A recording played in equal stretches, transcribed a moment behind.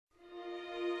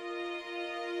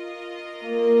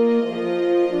Hello,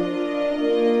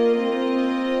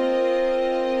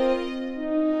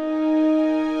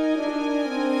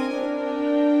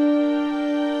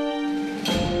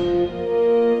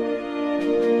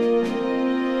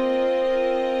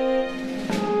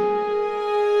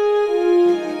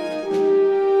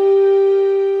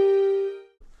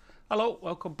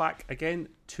 welcome back again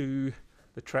to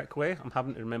The Trek Way. I'm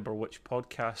having to remember which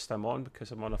podcast I'm on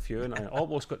because I'm on a few and I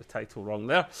almost got the title wrong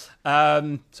there.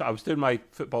 So I was doing my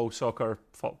soccer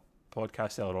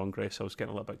podcast earlier on, Grace. So I was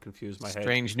getting a little bit confused in my head.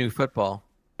 Strange new football.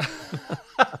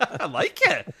 I like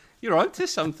it. You're onto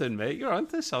something, mate. You're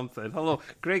onto something. Hello,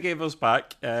 Greg Avers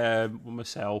back with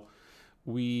myself.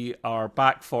 We are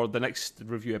back for the next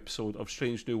review episode of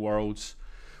Strange New Worlds,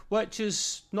 which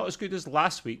is not as good as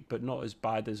last week, but not as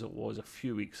bad as it was a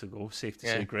few weeks ago. Safe to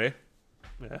say, Gray.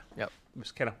 Yeah. Yep. It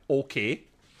was kind of okay,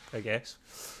 I guess.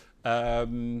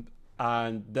 And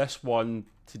this one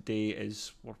today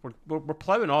is we're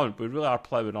ploughing on. We really are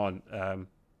ploughing on.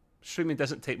 Streaming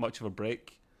doesn't take much of a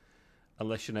break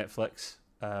unless you're Netflix.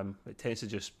 It tends to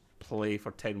just play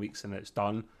for 10 weeks and it's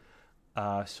done.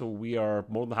 So we are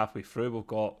more than halfway through. We've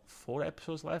got 4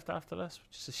 episodes left after this,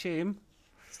 which is a shame.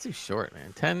 It's too short,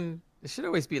 man. 10, it should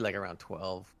always be like around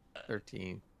 12,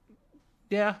 13.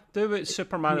 Yeah, do it.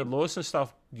 Superman and Lois and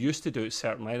stuff used to do it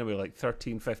certainly anyway, like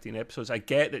 13, 15 episodes. I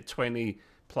get that 20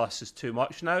 plus is too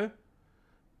much now,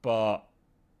 but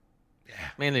yeah.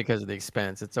 Mainly because of the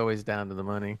expense. It's always down to the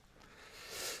money.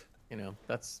 You know,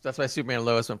 that's why Superman and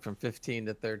Lois went from 15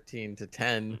 to 13 to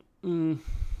 10.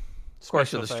 Of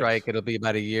course, with the strike, it'll be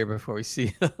about a year before we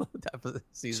see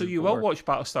season. So you 4. will watch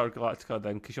Battlestar Galactica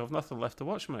then, because you have nothing left to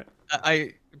watch, mate.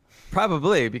 I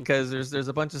probably, because there's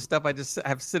a bunch of stuff I just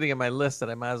have sitting on my list that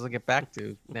I might as well get back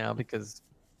to now, because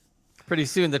pretty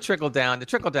soon the trickle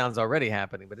down's already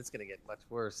happening, but it's going to get much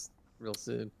worse real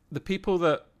soon. The people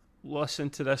that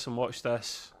listen to this and watch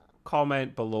this,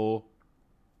 comment below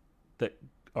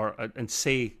and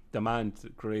say, demand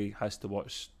that Gray has to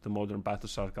watch the modern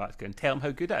Battlestar Galactica and tell him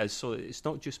how good it is. So it's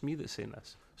not just me that's saying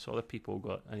this. So other people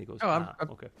got it, and he goes,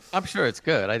 okay. I'm sure it's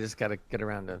good. I just got to get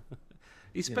around to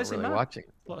He's busy, really man. watching.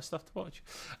 A lot of stuff to watch.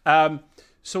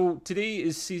 So today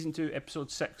is season 2,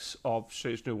 episode 6 of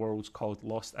Strange New Worlds, called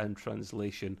Lost in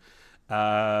Translation.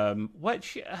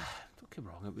 Which, don't get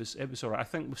me wrong, it was alright. I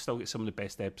think we'll still get some of the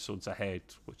best episodes ahead,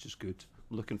 which is good.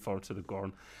 I'm looking forward to the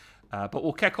Gorn. But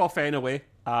we'll kick off anyway.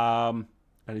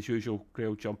 And as usual, Gray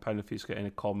will jump in if he's got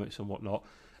any comments and whatnot.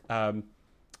 I'm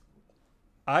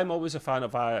always a fan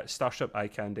of Starship Eye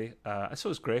Candy. And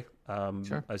so is Gray,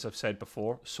 Sure. as I've said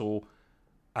before. So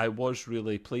I was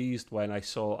really pleased when I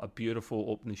saw a beautiful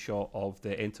opening shot of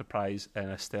the Enterprise in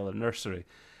a stellar nursery.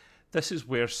 This is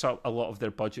where a lot of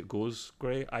their budget goes,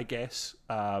 Gray, I guess,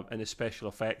 in the special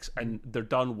effects. And they're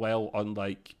done well,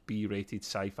 unlike B-rated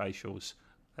sci-fi shows.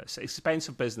 It's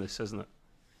expensive business, isn't it?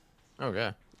 Oh,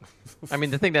 yeah. I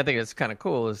mean, the thing that I think is kind of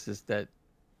cool is just that,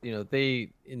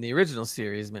 they, in the original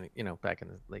series, back in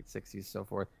the late 60s, so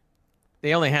forth,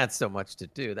 they only had so much to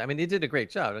do. I mean, they did a great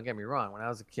job. Don't get me wrong. When I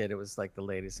was a kid, it was like the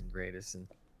latest and greatest, and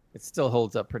it still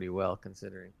holds up pretty well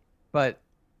considering. But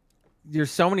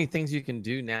there's so many things you can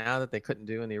do now that they couldn't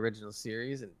do in the original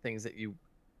series, and things that you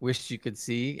wished you could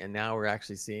see, and now we're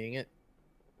actually seeing it.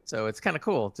 So it's kind of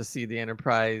cool to see the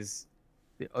Enterprise,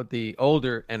 the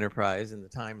older Enterprise in the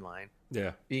timeline,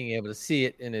 being able to see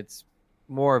it in its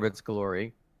more of its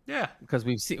glory. Yeah, because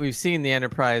we've seen the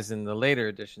Enterprise in the later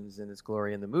editions in its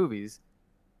glory in the movies,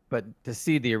 but to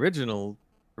see the original,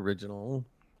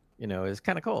 is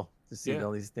kind of cool to see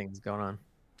all these things going on.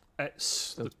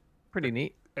 It's pretty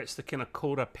neat. It's the kind of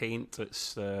Cora paint.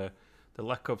 It's the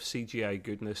lick of CGI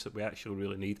goodness that we actually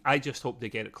really need. I just hope they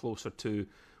get it closer to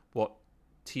what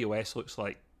TOS looks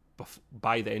like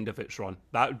by the end of its run.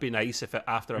 That would be nice if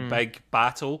after a big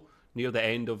battle near the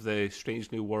end of the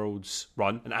Strange New Worlds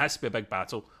run, and it has to be a big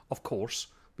battle, of course,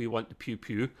 we want the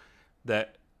pew-pew,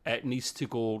 that it needs to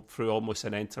go through almost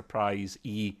an Enterprise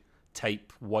E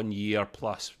type 1 year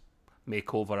plus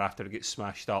makeover after it gets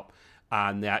smashed up,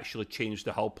 and they actually change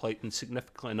the hull plate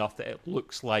significantly enough that it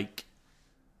looks like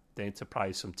the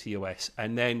Enterprise from TOS,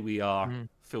 and then we are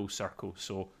full circle.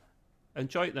 So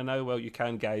enjoy it now while you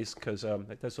can, guys, because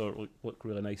it does look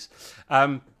really nice.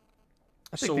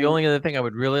 I think the only other thing I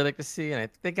would really like to see, and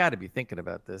they got to be thinking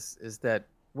about this, is that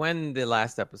when the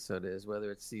last episode is,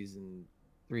 whether it's season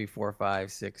 3, 4,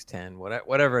 5, 6, 10,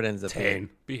 whatever it ends up 10, being.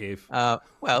 Behave.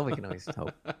 Well, we can always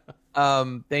hope.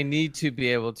 They need to be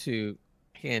able to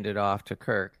hand it off to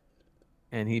Kirk,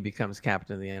 and he becomes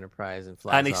captain of the Enterprise and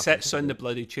flies. And he off sits in the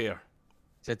bloody chair.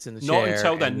 Sits in the chair. Not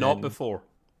until then, not before.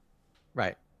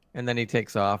 Right. And then he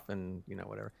takes off and,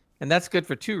 whatever. And that's good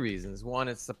for two reasons. One,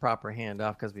 it's the proper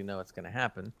handoff because we know it's going to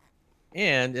happen.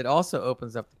 And it also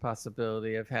opens up the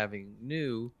possibility of having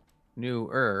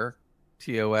newer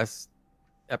TOS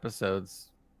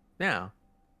episodes now.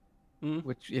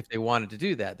 Which, if they wanted to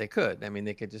do that, they could. I mean,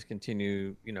 they could just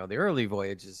continue, the early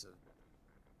voyages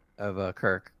of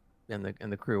Kirk and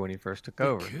the crew when he first took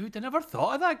over. Good. I never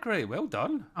thought of that. Great. Well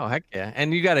done. Oh heck yeah!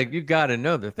 And you gotta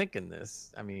know they're thinking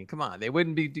this. I mean, come on, they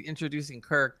wouldn't be introducing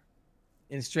Kirk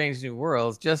in Strange New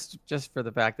Worlds just for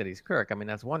the fact that he's Kirk. I mean,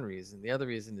 that's one reason. The other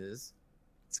reason is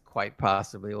it's quite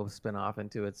possibly will spin off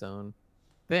into its own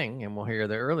thing, and we'll hear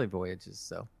the early voyages.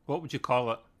 So, what would you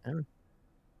call it?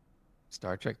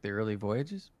 Star Trek: The Early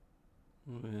Voyages.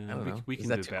 Yeah, I don't know. We can Is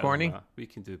that do too better corny? than that. We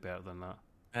can do better than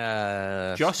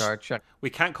that. Just Star Trek. We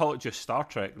can't call it just Star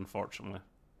Trek, unfortunately.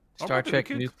 Star Trek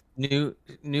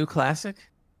new classic.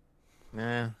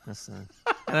 Nah, that's.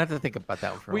 I have to think about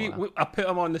that one for a while. I put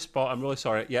them on the spot. I'm really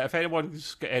sorry. Yeah, if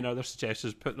anyone's got any other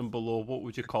suggestions, put them below. What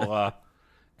would you call a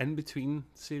in-between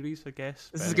series, I guess?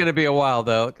 This is going to be a while,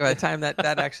 though. By the time that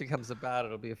actually comes about,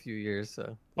 it'll be a few years.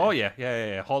 So. Yeah. Oh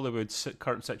yeah. Hollywood's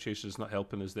current situation is not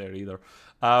helping us there either.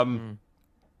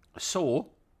 So,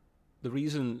 the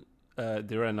reason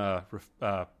they're in I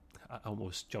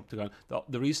almost jumped the gun.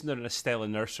 The reason they're in a Stella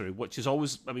nursery, which is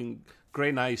always, I mean, Gray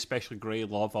and I, especially Gray,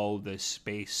 love all this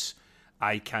space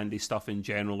eye candy stuff in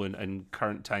general in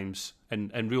current times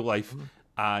in real life.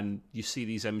 And you see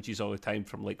these images all the time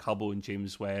from like Hubble and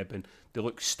James Webb, and they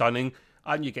look stunning.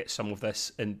 And you get some of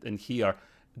this in here.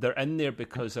 They're in there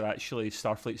because they're actually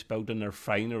Starfleet's building their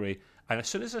refinery. And as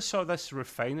soon as I saw this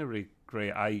refinery,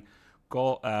 Gray, I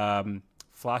got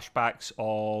flashbacks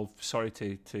of, sorry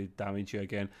to damage you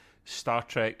again, Star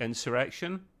Trek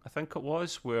Insurrection, I think it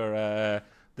was, where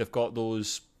they've got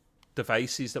those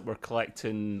devices that were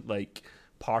collecting like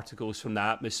particles from the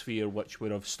atmosphere, which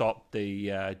would have stopped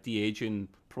the de-aging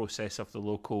process of the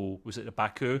local, was it the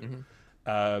Baku?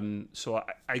 So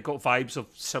I got vibes of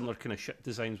similar kind of ship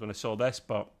designs when I saw this,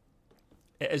 but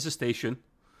it is a station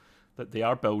that they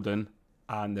are building,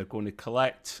 and they're going to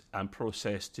collect and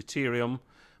process deuterium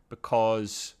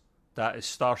because that is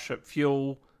starship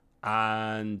fuel,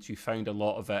 and you find a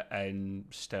lot of it in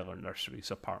stellar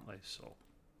nurseries apparently, so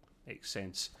makes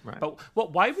sense. Right.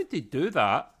 But why would they do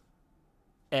that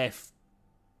if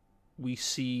we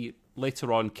see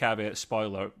later on, caveat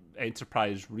spoiler,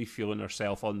 Enterprise refueling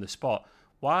herself on the spot?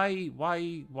 Why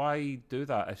do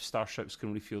that if starships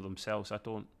can refuel themselves?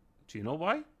 Do you know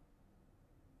why?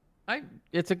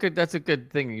 That's a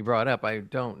good thing you brought up. I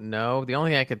don't know. The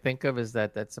only thing I could think of is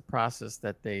that that's a process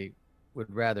that they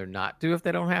would rather not do if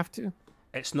they don't have to.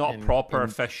 It's not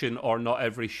efficient, or not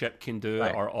every ship can do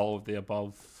it, or all of the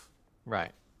above.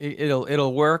 Right.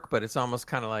 It'll work, but it's almost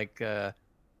kind of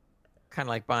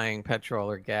like buying petrol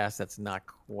or gas that's not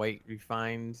quite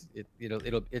refined.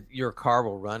 Your car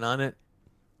will run on it,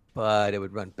 but it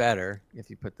would run better if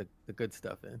you put the good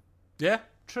stuff in. Yeah,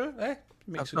 true.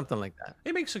 Something like that.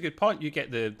 It makes a good point. You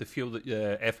get the fuel that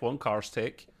F1 cars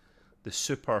take, the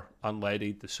super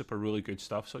unleaded, the super really good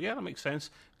stuff. So yeah, that makes sense.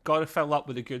 Got to fill up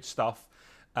with the good stuff.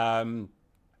 And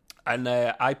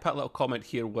I put a little comment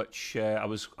here, which I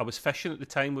was fishing at the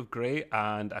time with Gray,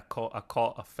 and I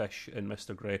caught a fish in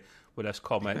Mr. Gray with this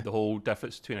comment, the whole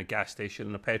difference between a gas station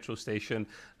and a petrol station,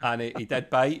 and he did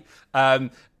bite. I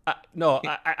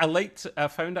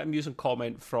found that amusing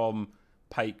comment from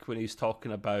Pike when he's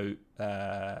talking about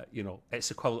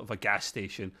it's equivalent of a gas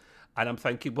station, and I'm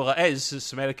thinking, well, it is.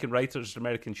 It's American writers, it's an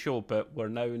American show, but we're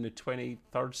now in the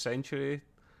 23rd century.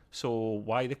 So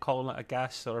why they calling it a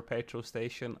gas or a petrol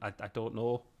station? I don't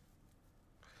know.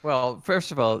 Well,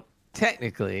 first of all,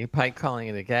 technically, Pike calling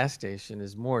it a gas station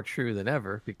is more true than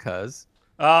ever because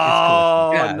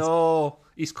no,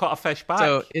 he's caught a fish back.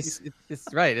 So it's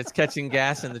right. It's catching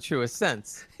gas in the truest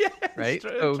sense. Yeah, right.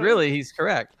 True. Really, he's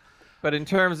correct. But in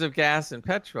terms of gas and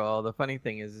petrol, the funny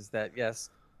thing is that yes,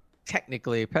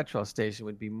 technically, a petrol station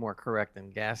would be more correct than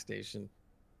gas station,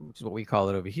 which is what we call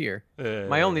it over here.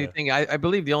 My only thing, I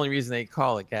believe the only reason they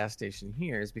call it gas station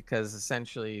here is because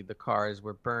essentially the cars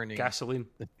were burning gasoline,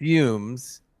 the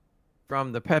fumes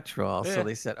from the petrol. So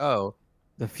they said, oh,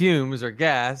 the fumes are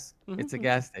gas. It's a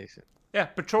gas station. Yeah,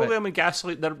 petroleum and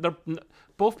gasoline, they're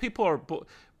both people are,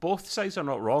 both sides are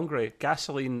not wrong, Gray.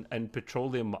 Gasoline and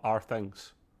petroleum are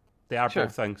things. They are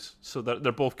both things. So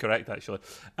they're both correct, actually.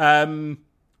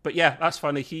 But yeah, that's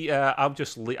funny. I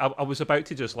was about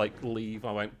to just like leave.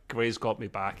 I went, Gray's got me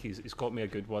back. He's got me a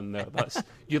good one there.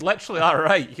 You literally are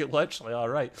right. You literally are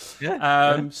right.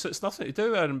 Yeah. So it's nothing to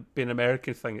do with being an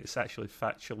American thing. It's actually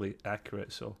factually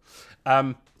accurate. So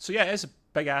yeah, it is a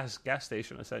big ass gas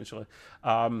station essentially.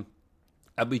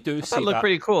 And we do I thought see it looked that.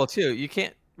 pretty cool too. You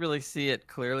can't really see it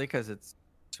clearly because it's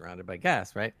surrounded by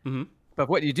gas, right? Mm-hmm. But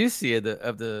what you do see of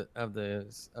the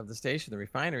station, the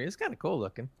refinery, is kind of cool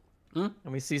looking. Mm.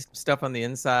 And we see some stuff on the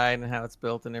inside and how it's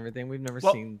built and everything. We've never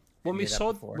Well, seen when any we of that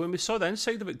saw before. when we saw the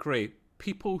inside of it, great.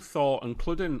 People thought,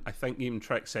 including I think even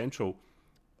Trek Central,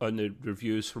 on the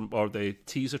reviews from or the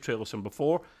teaser trailers from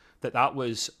before, that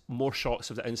was more shots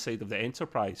of the inside of the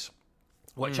Enterprise,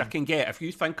 which I can get. If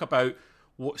you think about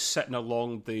what's sitting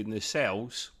along the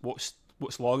nacelles, what's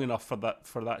long enough for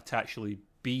that to actually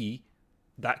be,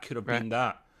 that could have been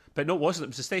that. But no, it wasn't. It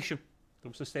was a station. It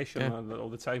was a station all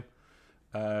the time.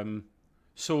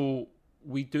 So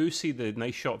we do see the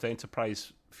nice shot of the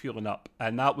Enterprise fueling up,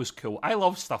 and that was cool. I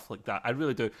love stuff like that. I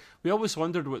really do. We always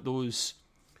wondered what those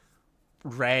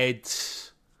red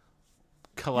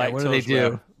collectors what do they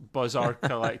do? Buzzer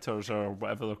collectors or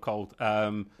whatever they're called.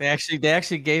 They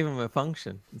actually gave them a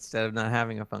function instead of not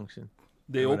having a function.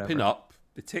 They open up,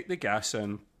 they take the gas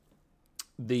in,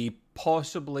 they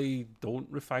possibly don't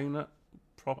refine it.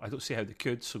 I don't see how they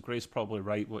could, so Gray's probably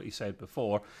right what he said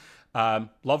before.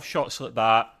 Love shots like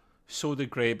that. So did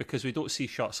Gray, because we don't see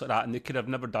shots like that, and they could have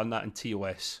never done that in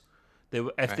TOS.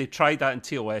 If they tried that in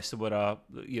TOS, they would have,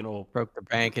 broke the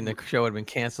bank, and the show had been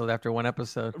canceled after one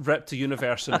episode. Ripped the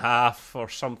universe in half, or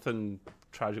something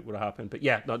tragic would have happened. But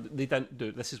yeah, no, they didn't do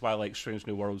it. This is why I like Strange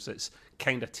New Worlds. It's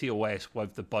kind of TOS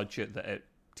with the budget that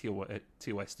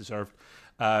TOS deserved.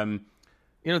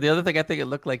 The other thing I think it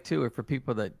looked like too, or for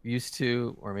people that used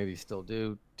to, or maybe still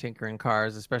do, tinker in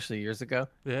cars, especially years ago.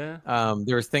 Yeah.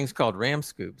 There was things called ram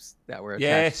scoops that were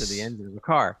attached to the engine of the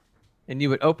car, and you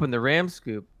would open the ram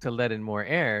scoop to let in more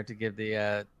air to give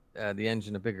the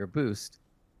engine a bigger boost.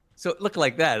 So it looked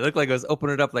like that. It looked like it was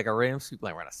opening it up like a ram scoop,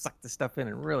 like we're gonna suck this stuff in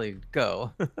and really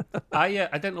go. I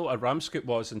didn't know what a ram scoop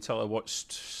was until I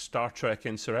watched Star Trek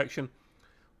Insurrection,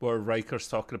 where Riker's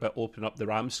talking about opening up the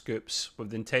ram scoops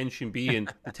with the intention being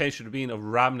of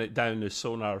ramming it down the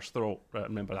sonar's throat. I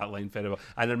remember that line very well.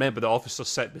 And I remember the officer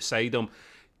sat beside him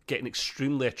getting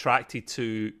extremely attracted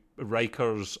to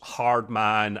Riker's hard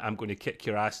man, I'm going to kick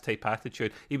your ass type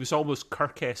attitude. He was almost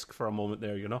Kirk-esque for a moment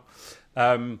there,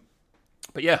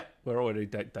 But yeah, we're already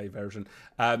diversion.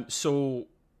 So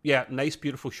yeah, nice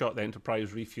beautiful shot of the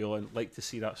Enterprise refueling. Like to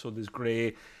see that. So there's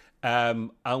Gray. And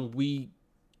we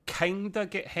kind of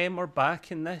get Hemmer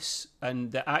back in this, and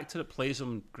the actor that plays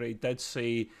him, Gray, did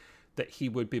say that he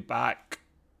would be back,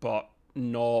 but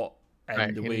not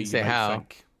in the way you might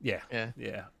think. Yeah.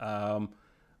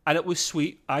 And it was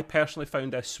sweet. I personally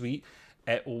found this sweet.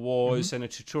 It was in a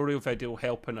tutorial video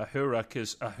helping Uhura,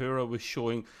 because Uhura was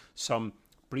showing some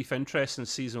brief interest in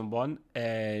season 1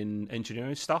 in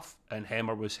engineering stuff, and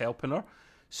Hemmer was helping her.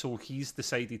 So he's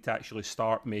decided to actually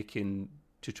start making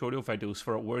tutorial videos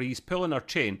for it, where he's pulling her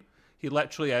chain. He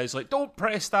literally is like, don't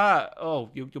press that. Oh,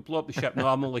 you'll blow up the ship. No,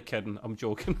 I'm only kidding. I'm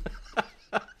joking.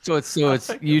 So it's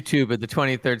YouTube of the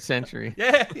 23rd century.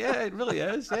 Yeah, it really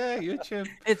is. Yeah, YouTube.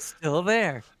 It's still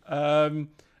there.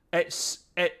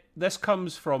 This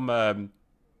comes from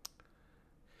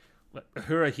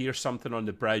Uhura hears something on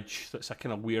the bridge that's a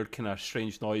kind of weird, kind of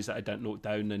strange noise that I didn't note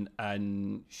down,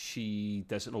 and she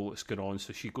doesn't know what's going on,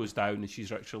 so she goes down and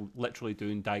she's literally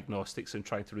doing diagnostics and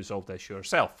trying to resolve the issue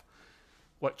herself,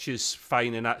 which is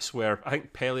fine. And that's where I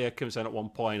think Pelia comes in at one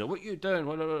point. What are you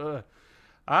doing?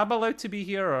 I'm allowed to be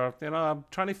here, or I'm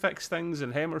trying to fix things,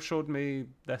 and Hemmer showed me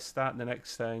this, that, and the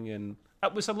next thing, and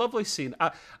it was a lovely scene.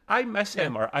 I miss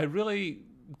Hemmer. I really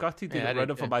gutted to get rid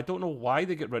of him. I don't know why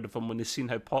they get rid of him when they've seen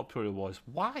how popular he was.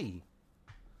 Why?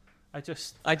 I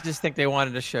just think they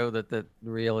wanted to show that the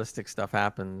realistic stuff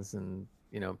happens, and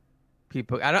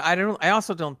people. I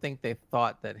also don't think they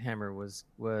thought that Hemmer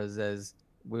was as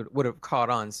would have caught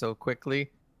on so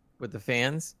quickly with the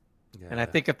fans. Yeah. And I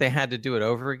think if they had to do it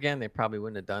over again, they probably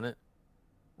wouldn't have done it.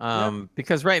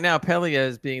 Because right now Pelia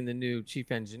is being the new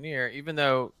chief engineer, even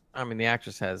though the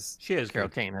actress Carol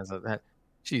Kane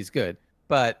she's good.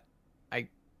 But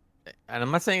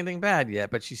I'm not saying anything bad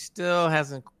yet, but she still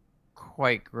hasn't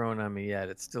quite grown on me yet.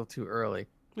 It's still too early.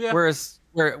 Yeah.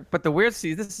 But this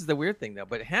is the weird thing though.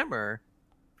 But Hemmer,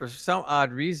 for some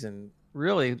odd reason,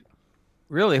 really,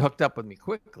 really hooked up with me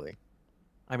quickly.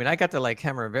 I got to like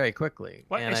Hemmer very quickly.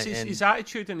 His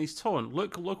attitude and his tone.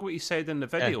 Look what he said in the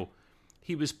video. Yeah.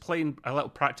 He was playing a little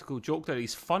practical joke there.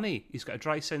 He's funny. He's got a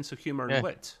dry sense of humor and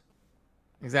wit.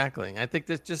 Exactly. I think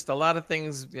there's just a lot of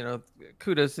things,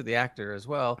 kudos to the actor as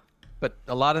well, but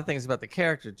a lot of things about the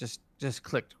character just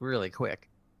clicked really quick.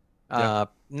 Not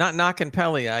knocking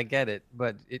Pelia, I get it,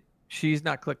 but she's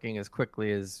not clicking as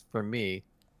quickly as for me,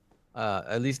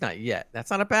 at least not yet.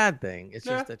 That's not a bad thing. It's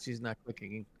just that she's not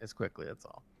clicking as quickly, that's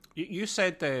all. You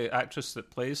said the actress that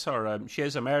plays her, she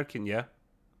is American, yeah?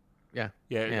 Yeah.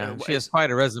 Yeah. Yeah. She has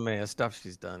quite a resume of stuff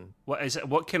she's done. What is it?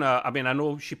 What kind of? I mean, I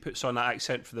know she puts on that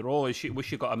accent for the role. Was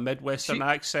she got a Midwestern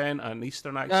accent, an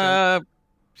Eastern accent?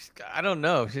 I don't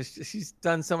know. She's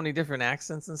done so many different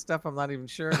accents and stuff. I'm not even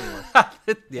sure anymore.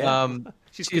 Yeah.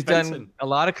 She's done a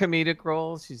lot of comedic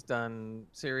roles. She's done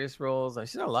serious roles.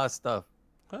 She's done a lot of stuff.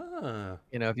 Ah.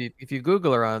 You know, if you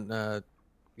Google her on on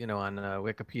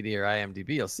Wikipedia or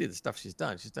IMDb, you'll see the stuff she's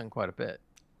done. She's done quite a bit.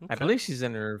 Okay. I believe she's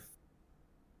in her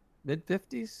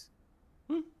mid-50s,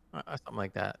 something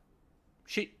like that.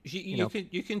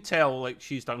 You can tell like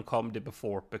she's done comedy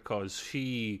before because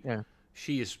she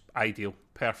is ideal,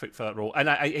 perfect for that role.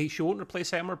 And she won't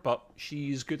replace Emma, but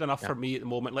she's good enough for me at the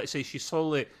moment. Let's say she's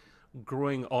slowly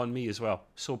growing on me as well.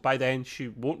 So by then she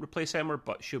won't replace Emma,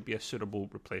 but she'll be a suitable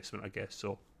replacement, I guess.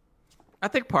 So I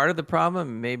think part of the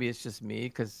problem, maybe it's just me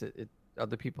because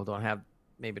other people don't have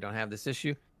this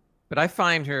issue, but I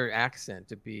find her accent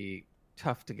to be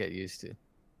tough to get used to.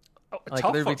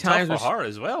 Tough for her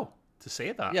as well to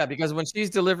say that. Yeah, because when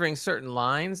she's delivering certain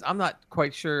lines, I'm not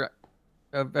quite sure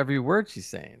of every word she's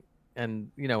saying. And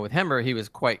with Hemmer, he was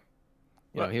quite,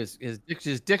 his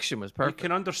diction was perfect. You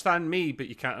can understand me, but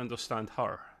you can't understand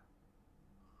her.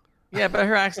 Yeah, but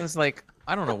her accent's like,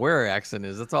 I don't know where her accent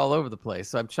is. It's all over the place.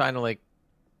 So I'm trying to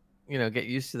get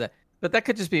used to that. But that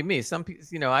could just be me. Some people,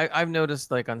 I've noticed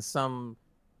like on some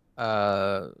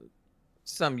UK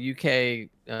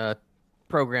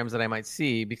programs that I might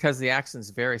see, because the accents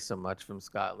vary so much from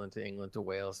Scotland to England to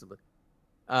Wales.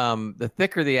 The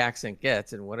thicker the accent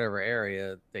gets in whatever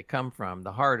area they come from,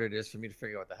 the harder it is for me to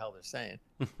figure out what the hell they're saying.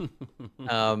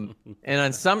 And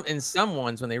in some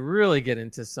ones, when they really get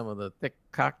into some of the thick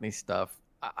Cockney stuff,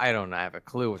 I don't have a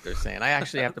clue what they're saying. I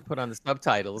actually have to put on the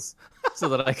subtitles so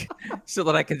that I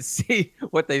can see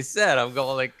what they said. I'm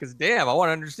going like, because damn, I want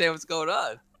to understand what's going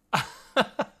on.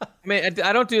 I mean,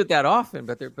 I don't do it that often,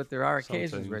 but there are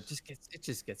occasions where it just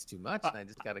gets too much, and I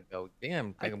just gotta go.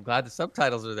 Damn, I'm glad the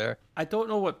subtitles are there. I don't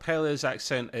know what Pele's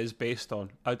accent is based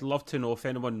on. I'd love to know if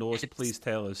anyone knows. Please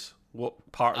tell us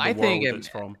what part of the world it's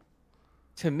from.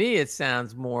 To me, it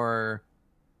sounds more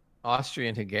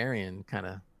Austrian Hungarian kind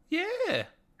of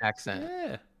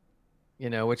accent.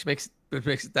 Yeah, which makes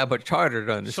it that much harder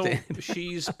to understand. So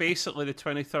she's basically the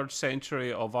 23rd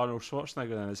century of Arnold Schwarzenegger.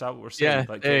 Then is that what we're saying? Yeah,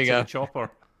 like, there you go. The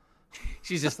chopper.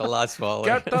 She's just a lot smaller.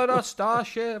 Get to the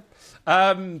starship.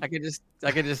 I could just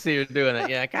see her doing it.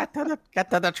 Yeah, get to the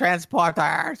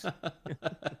transporters.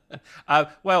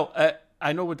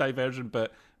 I know we're diverging,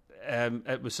 but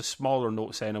it was a smaller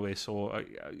notes anyway, so I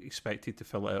expected to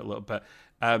fill it out a little bit.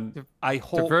 I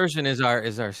hope diversion is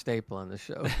our staple on the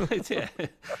show. Yeah.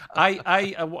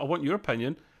 I want your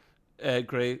opinion,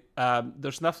 Gray.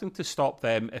 There's nothing to stop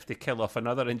them if they kill off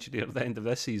another engineer at the end of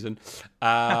this season.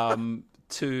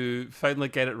 To finally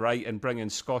get it right and bring in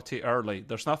Scotty early.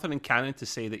 There's nothing in canon to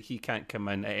say that he can't come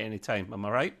in at any time. Am I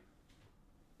right?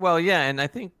 Well, yeah, and I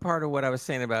think part of what I was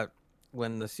saying about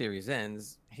when the series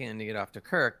ends, handing it off to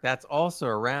Kirk, that's also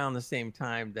around the same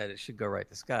time that it should go right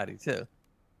to Scotty too.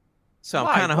 So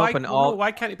I'm kind of hoping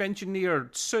why can't it be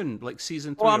engineered soon, like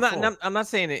season 3 or 4? I'm not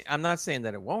saying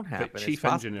that it won't happen. But chief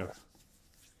engineer.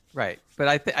 Right, but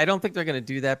I don't think they're going to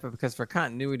do that. But because for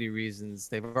continuity reasons,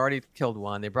 they've already killed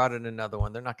one. They brought in another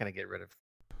one. They're not going to get rid of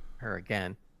her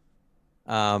again.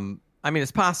 I mean,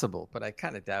 it's possible, but I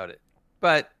kind of doubt it.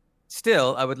 But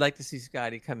still, I would like to see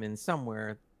Scotty come in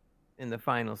somewhere in the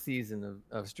final season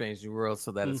of Strange New Worlds,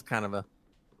 so that it's kind of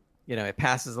it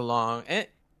passes along.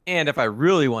 And if I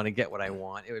really want to get what I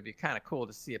want, it would be kind of cool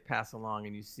to see it pass along,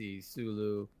 and you see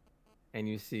Sulu, and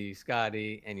you see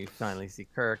Scotty, and you finally see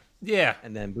Kirk. Yeah.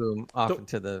 And then boom, off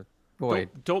into the void.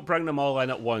 Don't bring them all in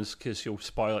at once because you'll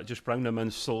spoil it. Just bring them in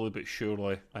slowly but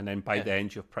surely, and then by the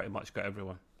end, you've pretty much got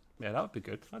everyone. Yeah, that would be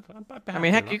good. I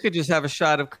mean, heck, you could just have a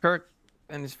shot of Kirk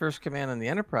and his first command on the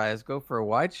Enterprise, go for a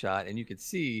wide shot, and you could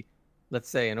see, let's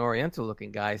say, an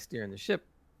Oriental-looking guy steering the ship.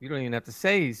 You don't even have to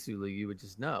say he's Sulu. You would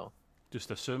just know. Just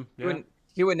assume. Yeah.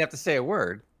 He wouldn't have to say a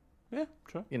word. Yeah,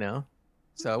 true.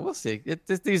 So we'll see.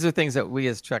 These are things that we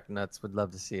as Trek nuts would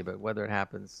love to see, but whether it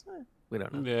happens, we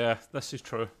don't know. Yeah, this is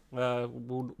true.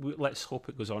 Let's hope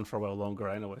it goes on for a while longer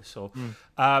anyway. So,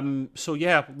 so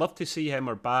yeah, love to see him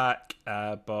or back,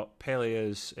 but Pele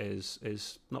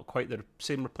is not quite the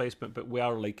same replacement, but we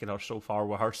are liking her so far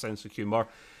with her sense of humour.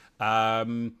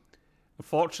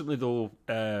 Unfortunately, though,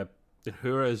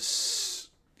 Uhura's,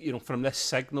 from this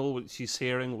signal that she's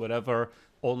hearing, whatever,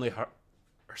 only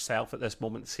herself at this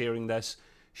moment is hearing this,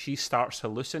 she starts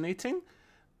hallucinating,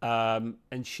 and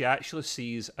she actually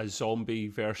sees a zombie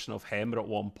version of Hemmer at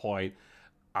one point,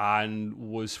 and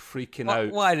was freaking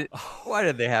out. Why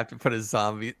did they have to put a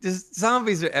zombie? Just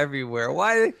zombies are everywhere.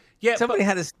 Why? Yeah, somebody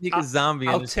had to sneak a zombie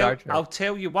into Star Trek. I'll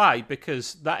tell you why,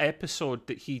 because that episode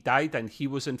that he died in, he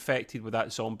was infected with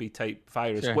that zombie type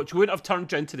virus, which wouldn't have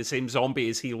turned into the same zombie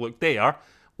as he looked there.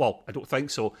 Well, I don't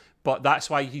think so, but that's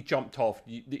why he jumped off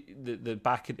the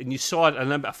back, and you saw a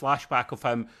little bit of flashback of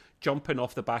him jumping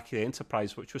off the back of the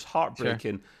Enterprise, which was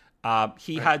heartbreaking.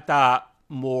 He had that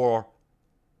more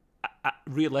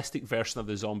realistic version of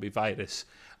the zombie virus,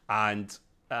 and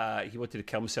he wanted to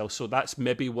kill himself. So that's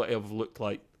maybe what it would have looked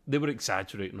like. They were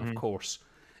exaggerating, of course.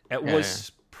 It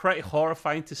was pretty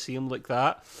horrifying to see him like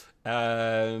that.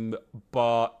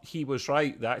 But he was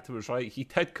right. The actor was right. He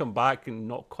did come back in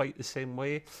not quite the same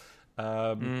way.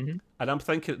 And I'm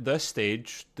thinking at this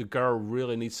stage, the girl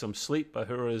really needs some sleep.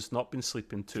 Ahura's not been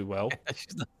sleeping too well.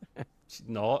 She's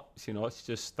not. It's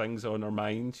just things on her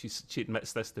mind. She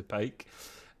admits this to Pike.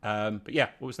 But yeah,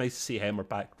 it was nice to see Hemmer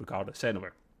back regardless anyway.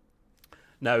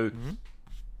 Now,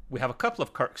 we have a couple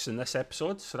of Kirks in this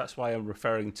episode, so that's why I'm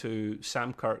referring to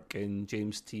Sam Kirk and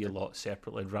James T a lot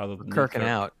separately rather than Kirking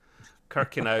out.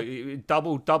 Kirking out.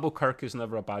 Double Kirk is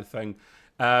never a bad thing.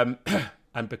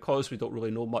 And because we don't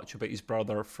really know much about his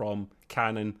brother from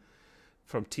canon,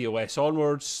 from TOS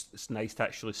onwards, it's nice to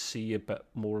actually see a bit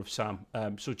more of Sam.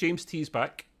 So James T's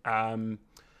back, and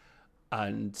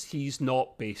he's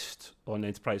not based on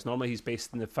Enterprise. Normally he's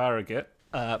based in the Farragut,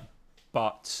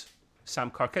 but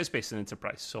Sam Kirk is based in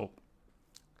Enterprise, so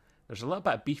there's a little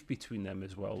bit of beef between them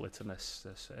as well later in this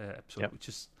episode, which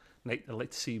is nice. I like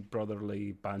to see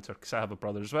brotherly banter because I have a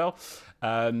brother as well,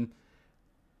 and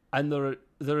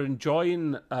they're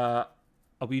enjoying a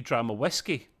wee dram of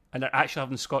whiskey, and they're actually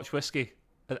having Scotch whiskey.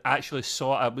 I actually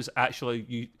saw it was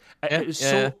actually it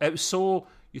was so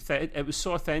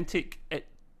authentic. It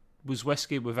was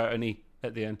whiskey without an E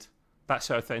at the end. That's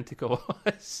how authentic it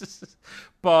was.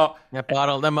 But that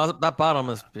bottle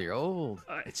must be old.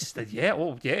 It's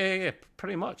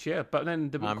pretty much, yeah. But then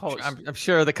they wouldn't call it. I'm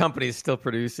sure the company is still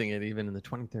producing it even in the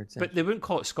 23rd century. But they wouldn't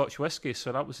call it Scotch whiskey,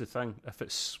 so that was the thing. If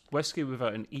it's whiskey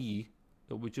without an E,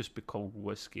 it would just be called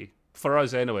whiskey for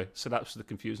us anyway. So that's the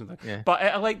confusing thing. Yeah. But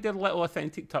I like their little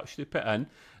authentic touch they put in.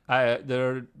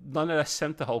 They're none of this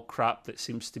synthahol crap that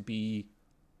seems to be.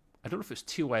 I don't know if it's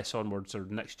TOS onwards or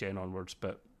next gen onwards,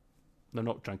 but they're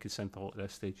not drinking synthahol at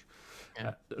this stage.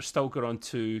 Yeah. They're still going on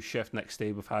to shift next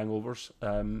day with hangovers.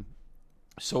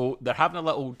 So they're having a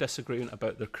little disagreement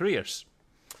about their careers,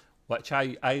 which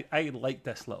I like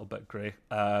this little bit, Gray.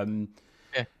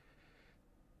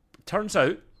 Turns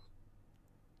out,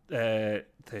 I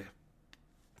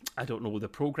don't know, the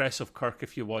progress of Kirk,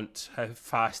 if you want, how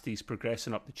fast he's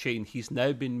progressing up the chain. He's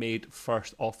now been made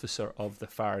first officer of the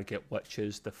Farragut, which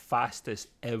is the fastest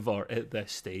ever at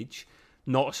this stage.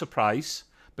 Not a surprise,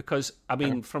 because, I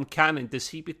mean, from canon, does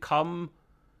he become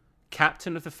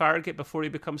captain of the Farragut before he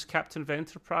becomes captain of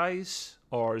Enterprise?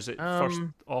 Or is it first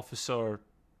officer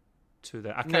to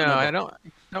the...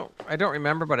 I don't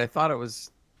remember, but I thought it was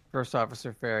first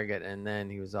officer Farragut, and then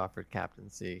he was offered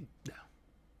captaincy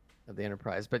of the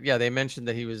Enterprise. But yeah, they mentioned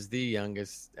that he was the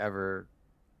youngest ever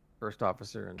first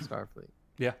officer in Starfleet.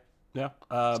 Yeah.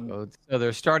 So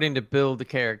they're starting to build the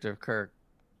character of Kirk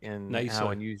and how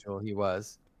unusual he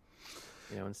was,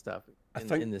 and stuff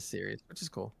in this series, which is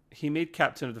cool. He made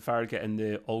captain of the Farragut in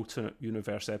the alternate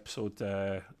universe episode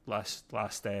last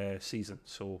season,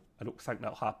 so I don't think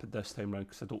that'll happen this time around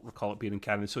because I don't recall it being in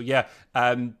canon. So yeah,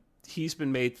 he's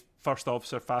been made first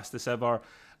officer, fastest ever,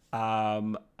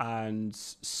 and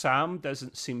Sam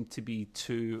doesn't seem to be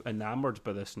too enamored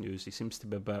by this news. He seems to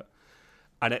be a bit,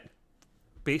 and it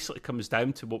basically comes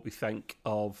down to what we think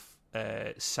of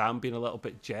Sam being a little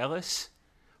bit jealous,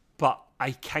 but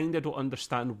I kind of don't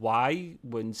understand why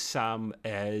when Sam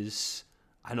is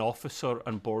an officer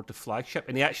on board the flagship,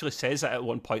 and he actually says that at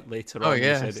one point later on. Oh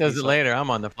yeah, he says it later. I'm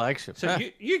on the flagship. So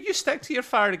you stick to your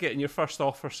Farragut and your first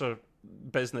officer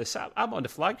business. I'm on the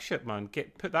flagship, man.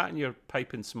 Put that in your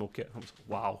pipe and smoke it. I was like,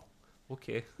 wow,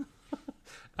 okay.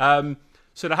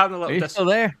 So they're having a little. Are you still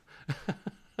there?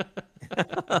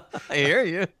 I hear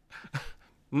you.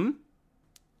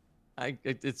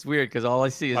 It's weird because all I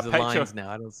see is the lines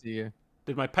now. I don't see you.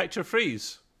 Did my picture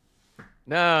freeze?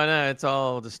 No, it's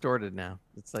all distorted now.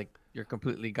 It's like you're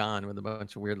completely gone with a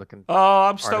bunch of weird looking.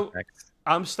 Oh,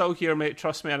 I'm still here, mate.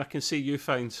 Trust me, and I can see you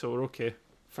fine, so we're okay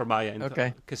for my end.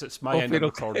 Okay, because it's my end of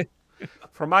recording.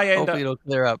 For my end, hopefully it'll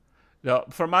clear up. No,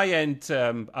 for my end,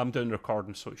 I'm doing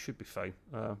recording, so it should be fine.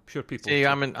 Sure, people. See,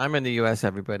 I'm in the U.S.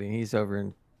 Everybody, he's over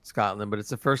in Scotland, but it's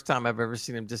the first time I've ever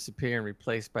seen him disappear and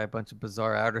replaced by a bunch of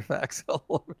bizarre artifacts all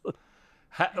over.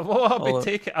 Well,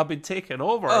 I've been taken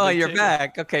over. Oh, you're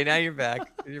back. Okay, now you're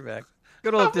back. You're back.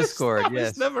 Good old Discord. Yes,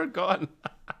 it's never gone.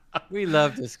 We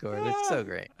love Discord. It's so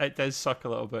great. It does suck a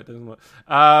little bit, doesn't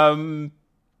it?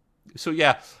 So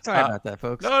yeah. Sorry about that,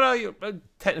 folks. No,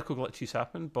 technical glitches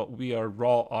happen, but we are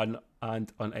raw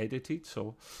and unedited,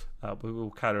 so we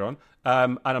will carry on.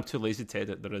 And I'm too lazy to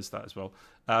edit. There is that as well.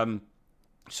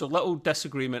 So little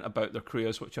disagreement about their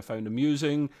careers, which I found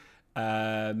amusing.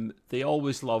 They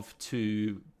always love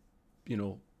to,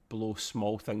 blow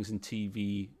small things in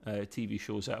TV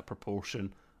shows out of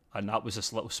proportion, and that was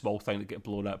this little small thing to get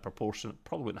blown out of proportion. It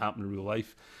probably wouldn't happen in real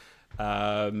life.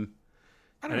 I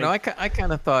don't know. I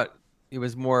kind of thought it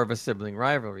was more of a sibling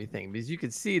rivalry thing because you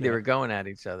could see they were going at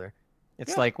each other.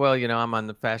 It's like, well, I'm on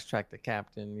the fast track to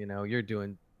captain. You're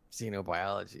doing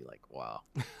xenobiology. Like, wow.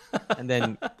 And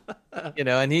then,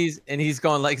 and he's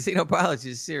going like, xenobiology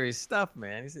is serious stuff,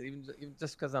 man. He said, even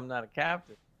just because I'm not a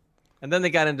captain. And then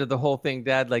they got into the whole thing,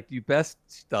 Dad, like, you best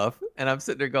stuff. And I'm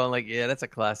sitting there going like, yeah, that's a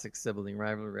classic sibling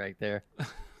rivalry right there.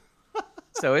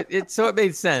 So it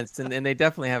made sense, and they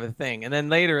definitely have a thing. And then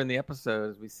later in the episode,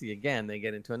 as we see again, they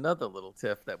get into another little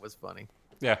tiff that was funny.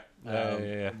 Yeah.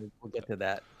 We'll get to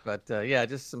that. But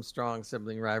just some strong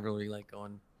sibling rivalry, like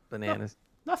going bananas.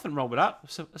 Nothing wrong with that.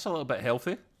 It's a little bit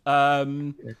healthy.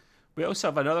 We also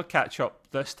have another catch up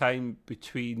this time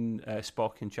between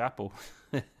Spock and Chapel.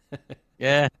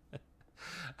 Yeah.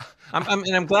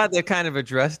 I'm glad they kind of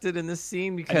addressed it in this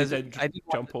scene because I didn't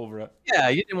jump over it. Yeah,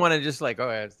 you didn't want to just like,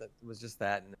 it was just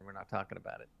that, and we're not talking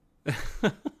about it.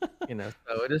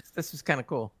 So this was kind of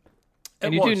cool.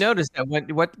 And you do notice that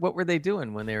what were they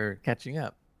doing when they were catching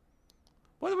up?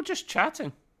 Well, they were just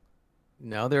chatting.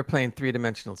 No, they were playing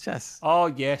 3-dimensional chess. Oh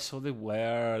yes, so they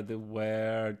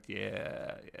were,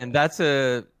 yeah. And that's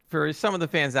for some of the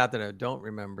fans out there that don't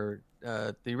remember,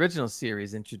 the original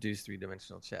series introduced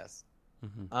 3-dimensional chess.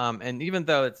 Mm-hmm. And even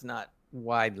though it's not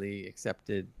widely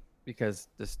accepted because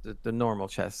the normal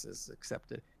chess is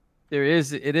accepted,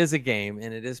 it is a game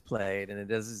and it is played and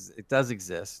it does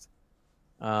exist.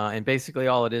 And basically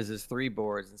all it is 3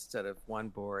 boards instead of 1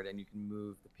 board, and you can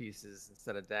move the pieces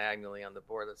instead of diagonally on the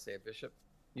board. Let's say a bishop,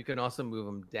 you can also move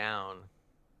them down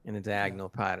in a diagonal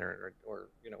pattern or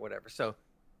whatever. So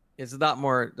it's a lot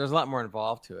more. There's a lot more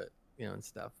involved to it, and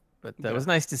stuff. But it was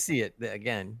nice to see it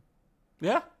again.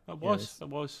 Yeah, it was.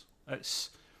 It's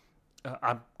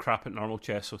I'm crap at normal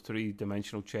chess, so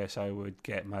 3-dimensional chess I would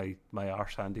get my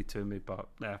arse handed to me. But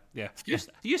yeah. I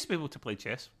used to be able to play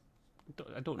chess.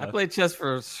 I don't know. I played chess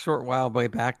for a short while way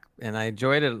back, and I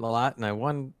enjoyed it a lot, and I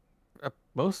won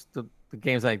most of the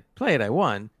games I played. I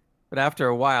won, but after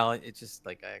a while, it's just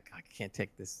like I can't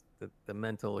take the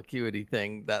mental acuity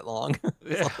thing that long.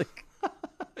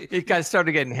 It kind of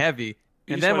started getting heavy.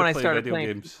 And then when I started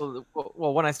playing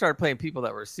when I started playing people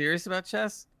that were serious about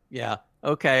chess,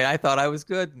 okay, I thought I was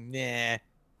good. Nah,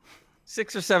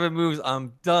 6 or 7 moves,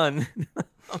 I'm done.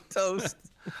 I'm toast.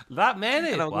 That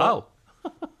many? Wow.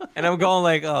 And I'm going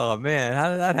like, oh man, how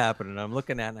did that happen? And I'm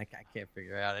looking at it and I can't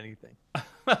figure out anything.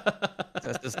 So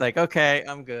it's just like, okay,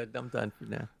 I'm good. I'm done for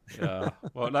now. Yeah.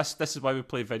 Well, this is why we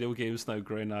play video games now,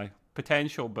 Gray and I.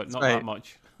 Potential, but not that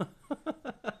much.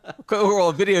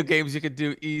 Overall, video games you could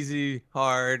do easy,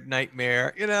 hard,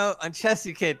 nightmare. On chess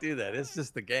you can't do that. It's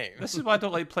just the game. This is why I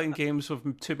don't like playing games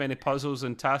with too many puzzles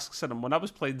and tasks in them. When I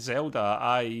was playing Zelda,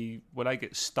 when I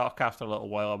get stuck after a little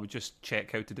while, I would just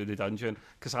check how to do the dungeon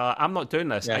because I'm not doing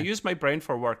this. Yeah. I use my brain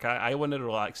for work. I want to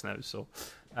relax now, so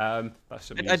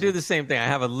that's amazing. I do the same thing. I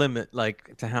have a limit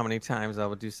to how many times I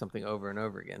will do something over and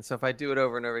over again. So if I do it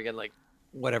over and over again, like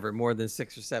whatever, more than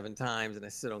 6 or 7 times, and I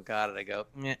still don't got it, I go,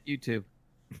 YouTube.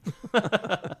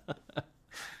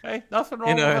 Hey, nothing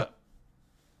wrong with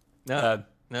it.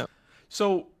 No.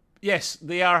 So yes,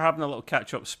 they are having a little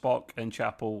catch up, Spock and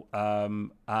Chapel,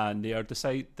 and they're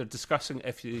discussing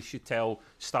if they should tell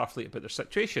Starfleet about their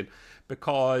situation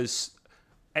because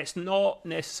it's not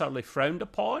necessarily frowned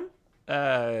upon,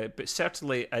 but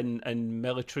certainly in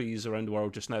militaries around the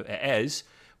world just now it is.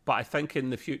 But I think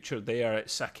in the future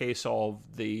it's a case of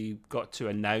they got to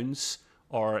announce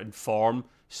or inform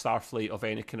Starfleet of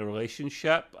any kind of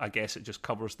relationship. I guess it just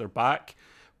covers their back.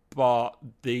 But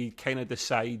they kind of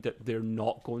decide that they're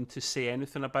not going to say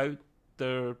anything about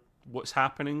what's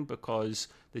happening because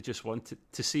they just want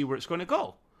to see where it's going to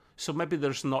go. So maybe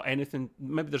there's nothing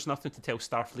to tell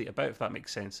Starfleet about, if that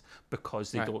makes sense,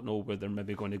 because they don't know where they're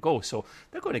maybe going to go. So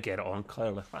they're going to get it on,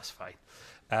 clearly. That's fine.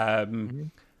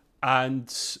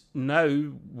 And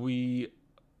now we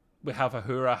have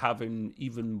Uhura having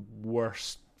even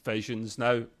worse visions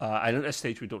now. And at this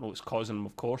stage, we don't know what's causing them,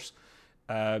 of course.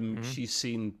 She's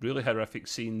seen really horrific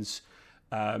scenes.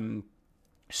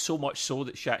 So much so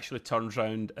that she actually turns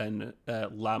around and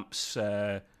lamps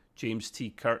James T.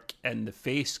 Kirk in the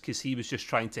face because he was just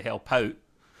trying to help out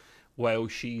while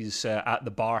she's at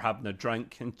the bar having a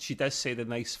drink. And she does say the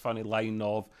nice funny line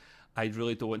of, I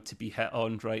really don't want to be hit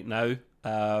on right now.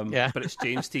 But it's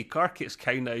James T. Kirk. It's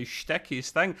kind of his shtick,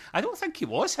 his thing. I don't think he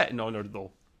was hitting on her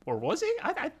though. Or was he?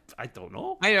 I don't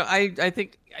know. I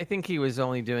think he was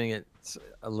only doing it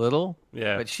a little.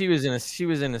 Yeah. But she was in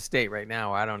a state right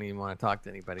now where I don't even want to talk to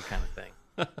anybody, kind of thing.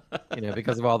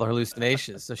 Because of all the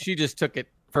hallucinations. So she just took it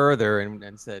further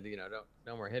and said,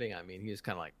 no more hitting on me. And he was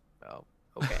kind of like, oh,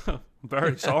 okay.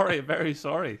 Very sorry, very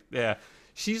sorry. Yeah.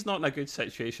 She's not in a good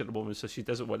situation at the moment, so she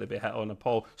doesn't want to be hit on at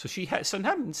Paul. So she hits on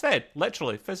him instead,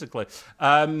 literally, physically.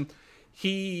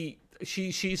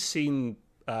 She's seen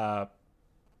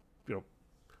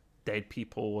dead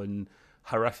people and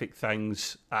horrific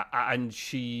things, and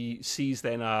she sees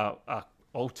then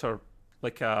another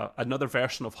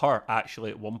version of her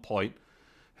actually at one point,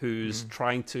 who's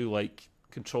trying to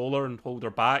control her and hold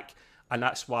her back, and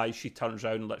that's why she turns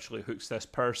around and literally hooks this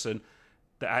person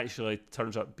that actually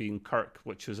turns out being Kirk,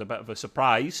 which was a bit of a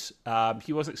surprise.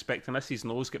 He wasn't expecting this. His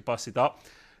nose get busted up.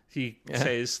 He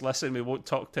says, "Listen, we won't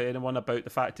talk to anyone about the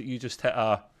fact that you just hit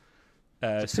a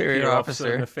superior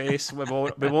officer in the face. We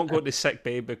won't go to sick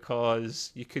bay because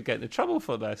you could get into trouble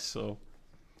for this." So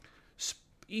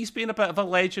he's been a bit of a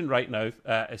legend right now,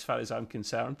 as far as I'm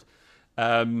concerned.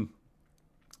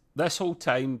 This whole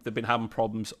time they've been having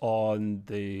problems on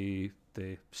the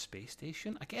space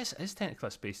station. I guess it is technically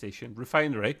a space station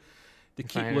refinery. They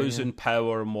keep losing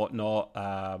power and whatnot.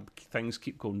 Things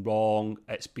keep going wrong.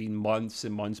 It's been months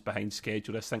and months behind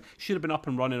schedule. This thing should have been up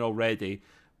and running already,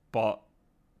 but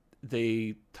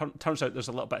turns out there's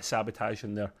a little bit of sabotage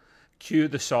in there. Cue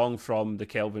the song from the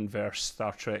Kelvin-verse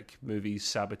Star Trek movies,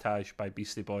 "Sabotage" by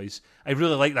Beastie Boys. I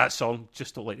really like that song,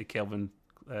 just don't like the Kelvin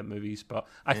movies, but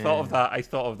I thought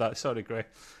of that. Sorry, Gray,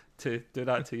 to do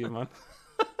that to you, man.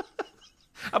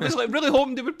 I was really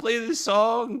hoping they would play this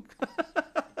song.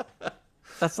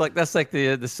 That's like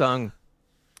the song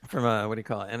from what do you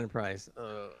call it, Enterprise?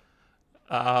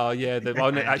 Yeah, the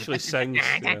one that actually sings.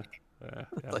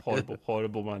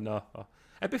 Horrible, man. No.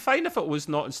 It'd be fine if it was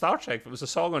not in Star Trek. If it was a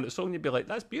song on its own, you'd be like,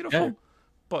 "That's beautiful,"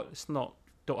 but it's not.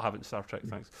 Don't have it in Star Trek,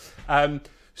 thanks.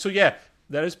 So yeah,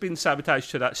 there has been sabotage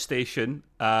to that station.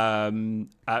 Then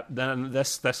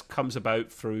this comes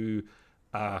about through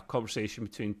a conversation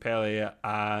between Pele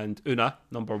and Una,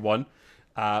 number one.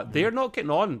 They're not getting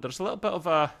on. There's a little bit of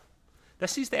a...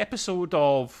 This is the episode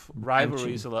of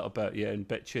rivalries a little bit, and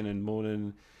bitching and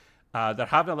moaning. They're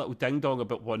having a little ding-dong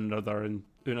about one another, and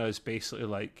Una is basically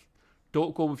like,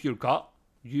 don't go with your gut.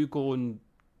 You go and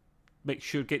make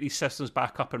sure, get these systems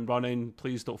back up and running.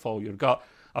 Please don't follow your gut.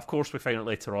 Of course, we find out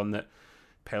later on that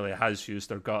Pele has used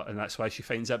her gut, and that's why she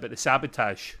finds out about the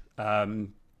sabotage.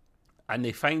 And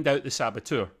they find out the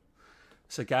saboteur.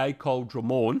 It's a guy called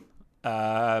Ramon,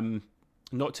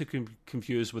 not to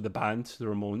confuse with the band, the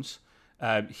Ramones.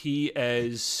 He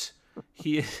is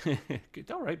good,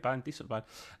 all right, band, decent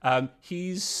band.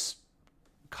 He's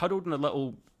cuddled in a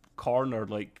little corner,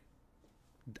 like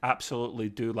absolutely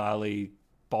doolally,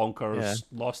 bonkers,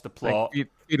 lost the plot, like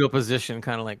fetal position,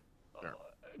 kind of like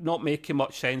not making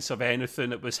much sense of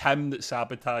anything. It was him that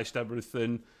sabotaged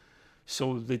everything.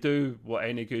 So they do what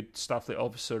any good Starfleet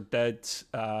officer did,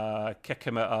 kick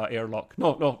him out of airlock.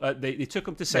 No, they took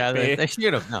him to sick bay. They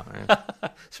should have. No,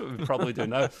 that's what we probably do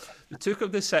now. They took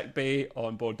him to sick bay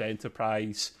on board the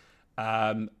Enterprise,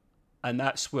 and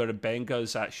that's where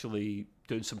Benga's actually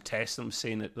doing some testing,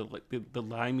 saying that the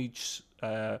lineage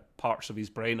parts of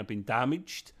his brain have been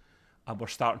damaged, and we're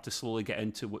starting to slowly get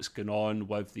into what's going on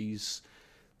with these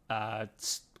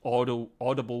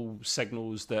audible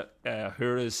signals that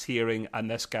Uhura's hearing and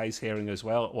this guy's hearing as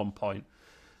well at one point.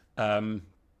 Uhura's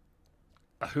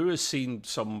seen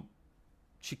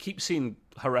she keeps seeing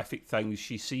horrific things.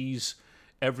 She sees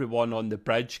everyone on the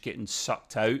bridge getting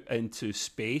sucked out into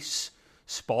space.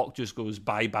 Spock just goes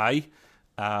bye-bye.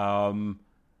 And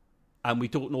we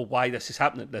don't know why this is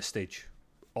happening at this stage.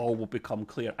 All will become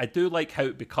clear. I do like how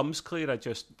it becomes clear.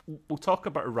 We'll talk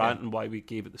about a rant and why we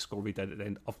gave it the score we did at the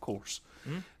end, of course.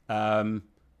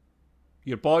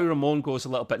 Your boy Ramon goes a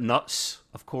little bit nuts.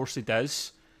 Of course he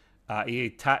does. He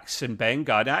attacks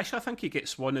Benga, and actually I think he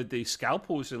gets one of the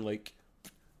scalpels and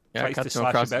tries to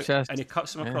slash him out, and he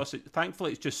cuts him across it.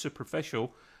 Thankfully, it's just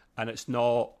superficial, and it's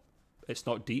not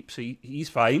deep, so he's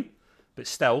fine. But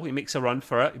still, he makes a run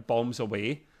for it. He bombs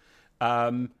away.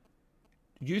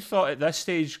 You thought at this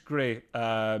stage, Gray,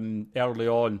 early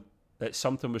on, that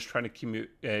something was trying to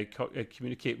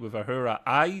communicate with Uhura.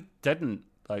 I didn't.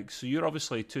 So you're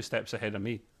obviously 2 steps ahead of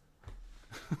me.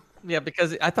 Yeah,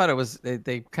 because I thought it was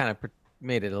they kind of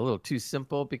made it a little too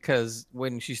simple because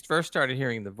when she first started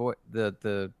hearing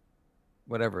the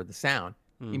whatever the sound,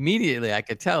 immediately I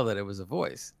could tell that it was a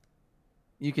voice.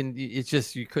 It's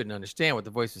just you couldn't understand what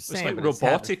the voice was saying. It's like but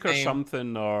robotic or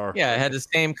something, or yeah, it had the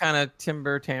same kind of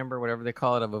timbre, whatever they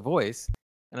call it, of a voice.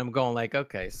 And I'm going like,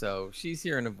 okay, so she's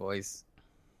hearing a voice,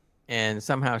 and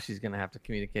somehow she's gonna have to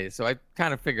communicate it. So I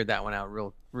kind of figured that one out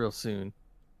real soon.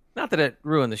 Not that it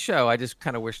ruined the show. I just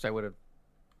kind of wished I would have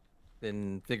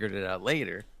been figured it out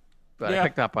later, but I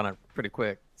picked up on it pretty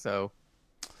quick. So,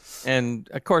 and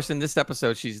of course, in this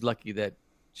episode, she's lucky that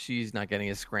she's not getting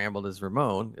as scrambled as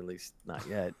Ramon, at least not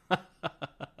yet.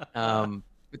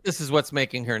 But this is what's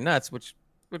making her nuts, which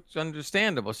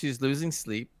understandable. She's losing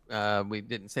sleep. We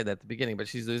didn't say that at the beginning, but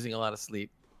she's losing a lot of sleep.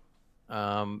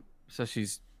 So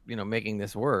she's making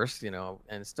this worse,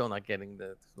 and still not getting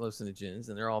the hallucinogens,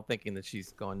 and they're all thinking that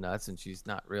she's going nuts, and she's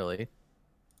not really.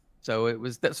 So it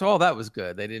was that. So all that was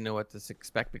good. They didn't know what to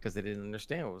expect because they didn't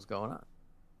understand what was going on.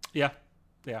 Yeah.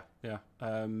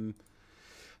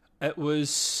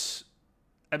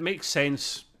 It makes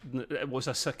sense. It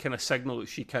was a kind of signal that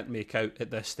she can't make out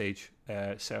at this stage,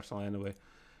 certainly anyway.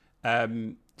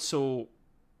 So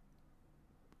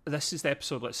this is the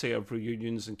episode, let's say, of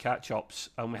reunions and catch-ups,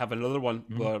 and we have another one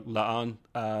where Laan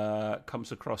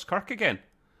comes across Kirk again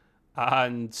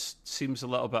and seems a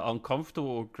little bit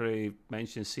uncomfortable. Gray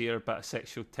mentions here a bit of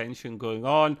sexual tension going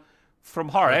on from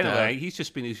her anyway. He's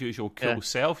just been his usual cool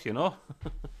self, No,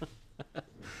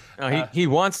 he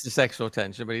wants the sexual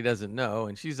tension, but he doesn't know,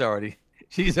 and she's already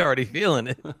feeling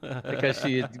it because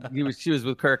she was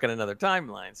with Kirk in another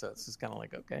timeline. So it's just kind of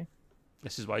like, okay.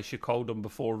 This is why she called him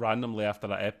before randomly after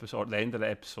that episode, or at the end of the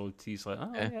episode. He's like,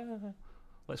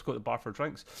 let's go to the bar for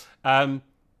drinks. And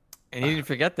he didn't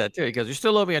forget that too. He goes, "You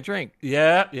still owe me a drink."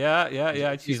 Yeah.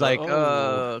 She's like,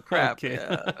 "Oh, crap." Okay.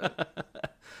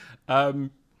 Yeah.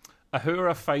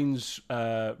 Uhura finds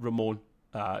Ramon.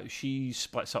 She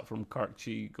splits up from Kirk.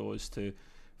 She goes to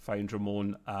find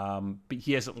Ramon, but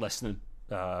he isn't listening.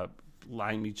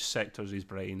 Language sectors his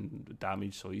brain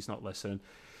damaged, so he's not listening.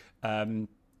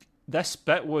 This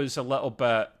bit was a little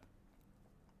bit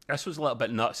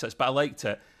nuts, but I liked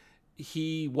it.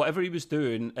 Whatever he was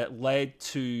doing, it led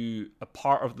to a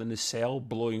part of the nacelle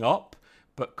blowing up,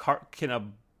 but Kirk kind of,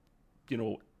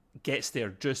 gets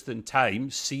there just in time,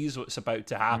 sees what's about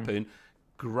to happen,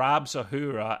 grabs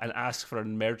Uhura and asks for an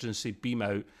emergency beam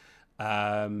out.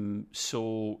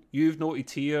 So you've noted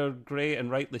here, Gray,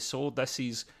 and rightly so, this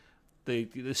is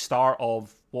the start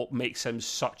of what makes him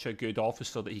such a good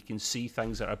officer, that he can see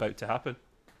things that are about to happen.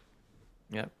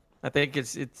 Yeah, I think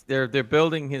they're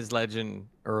building his legend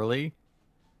early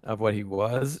of what he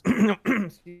was,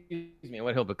 excuse me,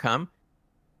 what he'll become.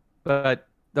 But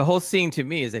the whole scene to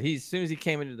me is that as soon as he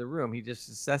came into the room, he just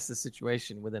assessed the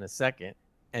situation within a second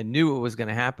and knew what was going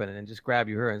to happen, and just grabbed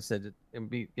her and said,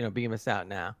 beam us out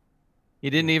now. He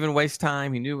didn't even waste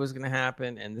time. He knew what was going to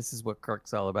happen, and this is what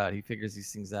Kirk's all about. He figures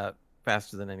these things out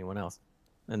faster than anyone else.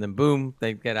 And then, boom,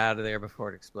 they get out of there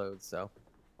before it explodes. So,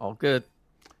 all good.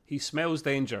 He smells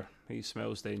danger.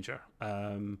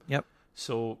 Yep.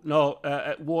 So, no,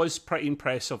 it was pretty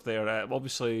impressive there.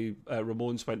 Obviously,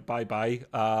 Ramon's went bye-bye.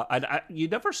 And you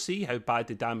never see how bad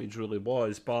the damage really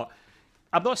was, but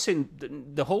I'm not saying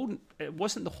it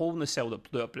wasn't the hole in the cell that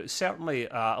blew up, but it's certainly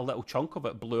a little chunk of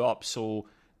it blew up. So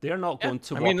they're not going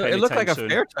to work anytime soon. It looked like a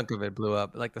fair chunk of it blew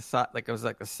up, like the side, like it was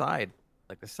like the side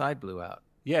blew out.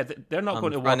 Yeah, they're not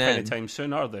going to work anytime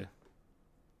soon, are they?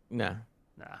 No.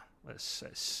 Nah.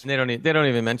 It's... They don't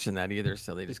even mention that either,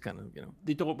 so they just kind of,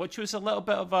 They don't, which was a little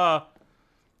bit of I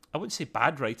wouldn't say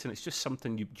bad writing, it's just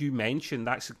something you mentioned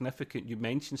that's significant. You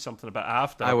mentioned something about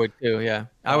after. I would too, yeah.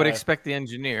 I would expect the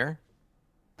engineer,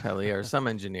 Pelly, or some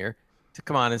engineer, to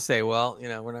come on and say, well,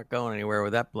 we're not going anywhere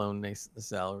with that blown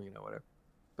nacelle, whatever.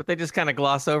 But they just kind of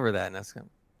gloss over that, and that's kind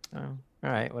of, all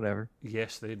right, whatever.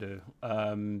 Yes, they do.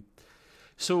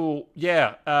 So,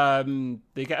 yeah,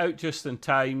 they get out just in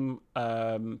time,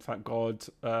 thank God.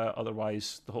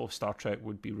 Otherwise, the whole Star Trek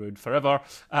would be ruined forever.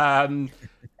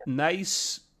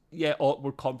 Nice,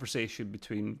 awkward conversation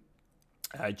between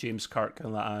James Kirk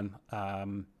and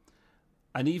Laan.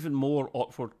 An even more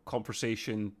awkward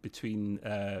conversation between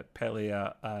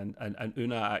Pelia and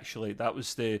Una, actually. That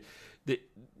was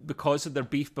because of their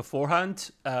beef beforehand,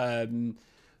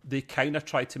 they kind of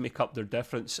tried to make up their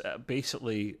difference.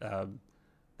 Basically,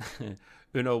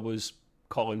 Una was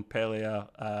calling Pelia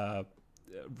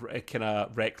kind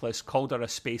of reckless, called her a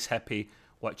space hippie,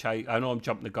 which I know I'm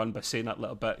jumping the gun by saying that a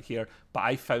little bit here, but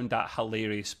I found that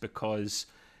hilarious because,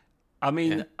 I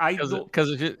mean,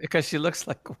 because she looks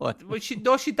like what? Well, she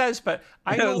does, but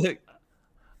I know.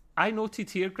 I noted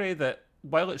here, Gray, that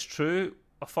while it's true,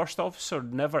 a first officer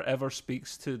never ever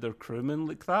speaks to their crewmen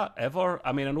like that, ever.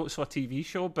 I mean, I know it's a TV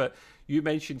show, but you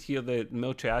mentioned here the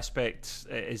military aspect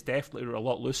is definitely a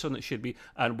lot looser than it should be,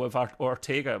 and with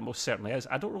Ortega, it most certainly is.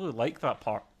 I don't really like that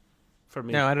part for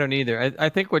me. No, I don't either. I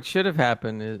think what should have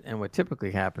happened is, and what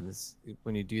typically happens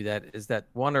when you do that is that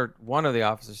one of the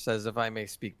officers says, "If I may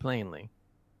speak plainly."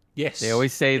 Yes. They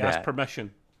always say that. Ask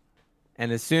permission.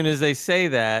 And as soon as they say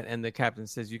that, and the captain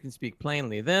says, "You can speak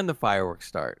plainly," then the fireworks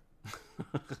start.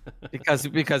 because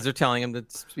they're telling him to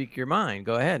speak your mind.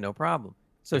 Go ahead, no problem.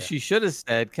 So she should have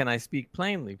said, "Can I speak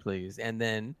plainly, please?" And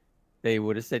then they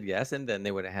would have said yes, and then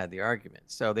they would have had the argument.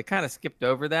 So they kind of skipped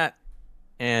over that.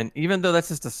 And even though that's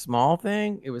just a small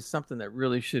thing, it was something that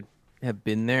really should have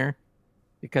been there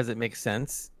because it makes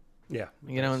sense. Yeah,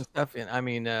 and stuff. And I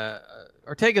mean,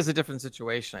 Ortega's a different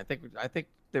situation. I think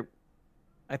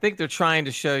they're trying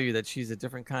to show you that she's a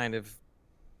different kind of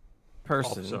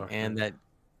person, and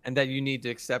that you need to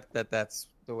accept that that's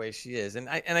the way she is. And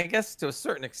I guess to a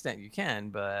certain extent you can,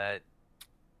 but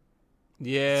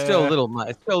yeah, still a little much.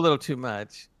 It's still a little too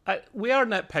much. We are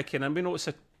nitpicking, and we know it's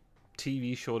a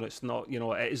TV show, and it's not.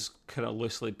 It is kind of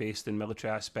loosely based in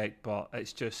military aspect, but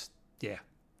it's just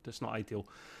it's not ideal.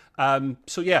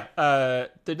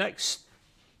 The next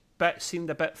bit seemed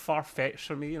a bit far-fetched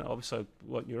for me. Obviously, I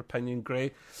want your opinion,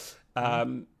 Gray.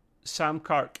 Sam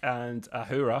Kirk and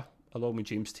Ahura, along with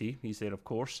James T, he's there, of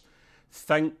course,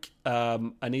 think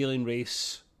an alien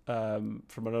race from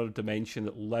another dimension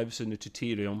that lives in the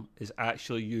Deuterium is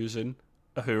actually using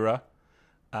Ahura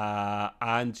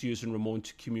and using Ramon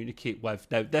to communicate with.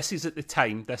 Now, this is at the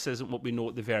time. This isn't what we know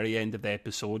at the very end of the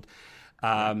episode.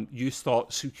 You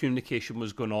thought some communication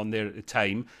was going on there at the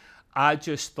time. I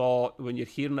just thought when you're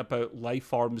hearing about life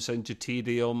forms in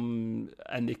Deuterium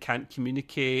and they can't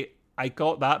communicate, I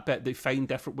got that bit. They find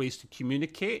different ways to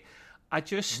communicate. I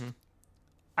just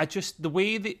the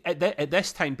way at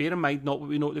this time, bear in mind not what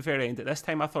we know at the very end. At this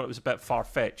time, I thought it was a bit far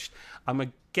fetched.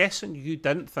 I'm guessing you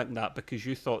didn't think that because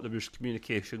you thought there was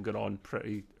communication going on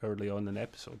pretty early on in the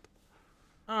episode.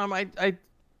 I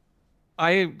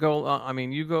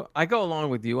go. I go along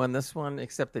with you on this one,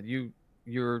 except that it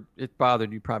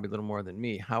bothered you probably a little more than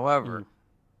me. However,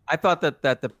 I thought that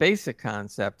the basic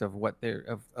concept of what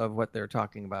they're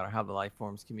talking about, or how the life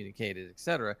forms communicated,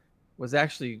 etc., was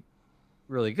actually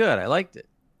really good. I liked it,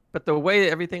 but the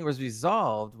way everything was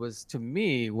resolved was, to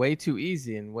me, way too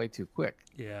easy and way too quick.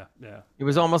 Yeah. It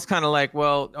was almost kind of like,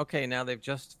 well, okay, now they've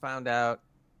just found out,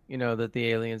 that the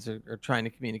aliens are trying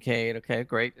to communicate. Okay,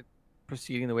 great.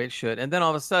 Proceeding the way it should, and then all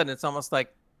of a sudden it's almost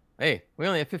like, hey, we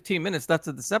only have 15 minutes left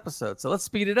of this episode, so let's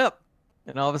speed it up.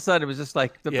 And all of a sudden it was just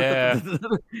like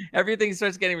everything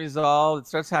starts getting resolved. It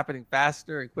starts happening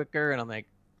faster and quicker, and I'm like,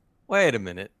 wait a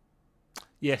minute.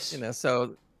 Yes.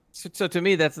 So to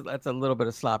me that's a little bit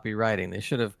of sloppy writing. They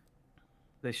should have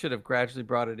gradually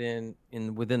brought it in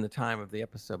within the time of the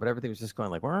episode, but everything was just going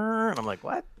like, and I'm like,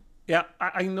 what? Yeah,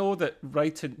 I know that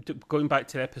going back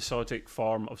to the episodic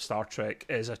form of Star Trek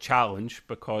is a challenge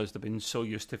because they've been so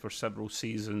used to, for several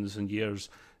seasons and years,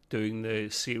 doing the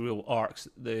serial arcs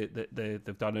that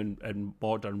they've done in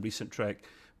modern recent Trek.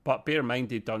 But bear in mind,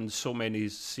 they've done so many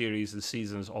series and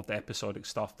seasons of the episodic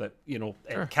stuff that,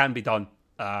 it can be done.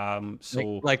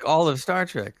 Like all of Star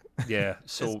Trek. Yeah,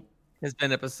 so has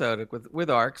been episodic with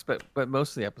arcs, but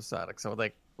mostly episodic. So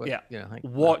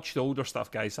watch the older stuff,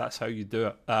 guys. That's how you do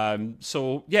it.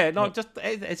 Just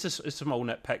it's a small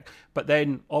nitpick. But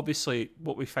then, obviously,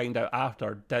 what we find out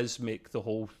after does make the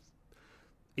whole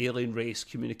alien race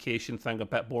communication thing a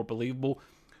bit more believable.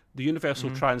 The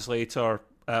Universal Translator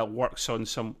works on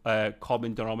some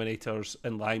common denominators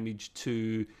in language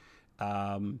to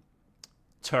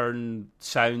turn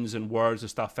sounds and words and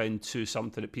stuff into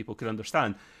something that people can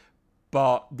understand.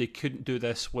 But they couldn't do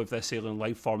this with this alien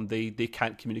life form. They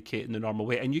can't communicate in the normal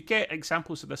way. And you get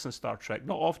examples of this in Star Trek.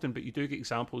 Not often, but you do get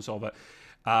examples of it.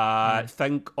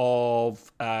 Think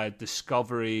of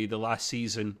Discovery, the last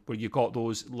season, where you got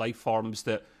those life forms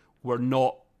that were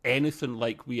not anything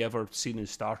like we ever seen in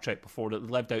Star Trek before, that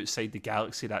lived outside the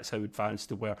galaxy. That's how advanced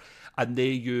they were. And they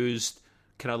used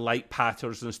kind of light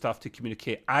patterns and stuff to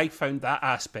communicate. I found that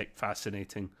aspect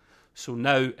fascinating. So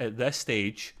now, at this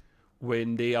stage,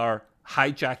 when they are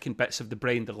hijacking bits of the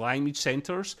brain, the language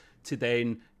centers, to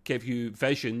then give you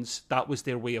visions, that was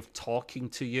their way of talking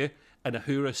to you. And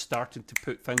Ahura's starting to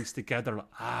put things together.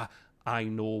 Like, I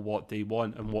know what they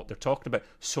want and what they're talking about.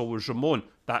 So was Ramon.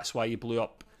 That's why he blew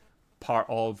up part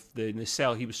of the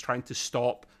nacelle. He was trying to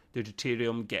stop the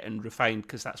deuterium getting refined,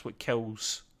 because that's what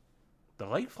kills the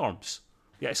life forms.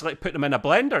 Yeah, it's like putting them in a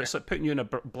blender. It's like putting you in a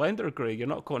blender, Gray. You're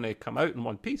not going to come out in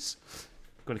one piece.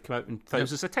 going to come out in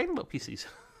thousands of tiny little pieces.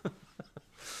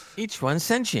 Each one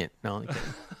sentient. No, I'm kidding.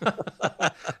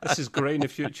 This is Gray in the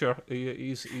future.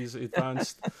 He's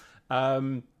advanced.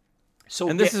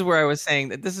 This is where I was saying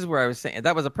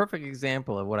that was a perfect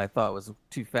example of what I thought was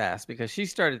too fast, because she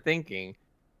started thinking,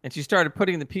 and she started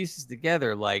putting the pieces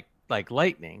together like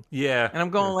lightning. Yeah. And I'm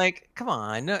going like, come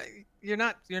on, no, you're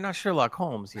not Sherlock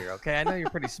Holmes here, okay? I know you're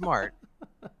pretty smart,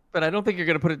 but I don't think you're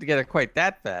going to put it together quite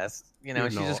that fast. You know,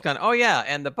 she's just gone, oh yeah,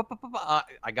 and the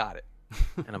I got it,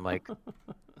 and I'm like,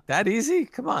 that easy?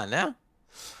 Come on now.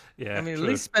 Yeah, I mean, at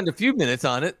least spend a few minutes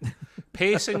on it.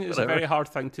 Pacing is a very hard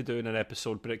thing to do in an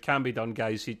episode, but it can be done,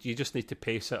 guys. You just need to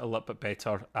pace it a little bit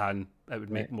better, and it would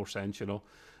make more sense, you know.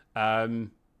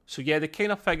 So yeah, they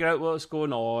kind of figure out what's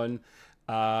going on,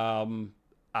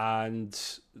 and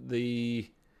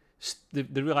they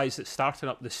realise that starting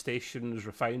up the station's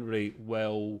refinery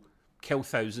will kill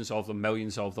thousands of them,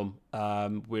 millions of them,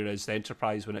 whereas the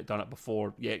Enterprise, when it done it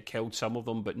before, it killed some of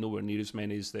them, but nowhere near as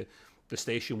many as the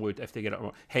station would if they get it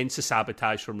wrong. Hence the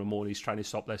sabotage from Ramon. He's trying to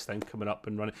stop this thing coming up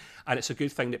and running. And it's a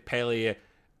good thing that Pele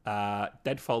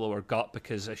did follow her gut,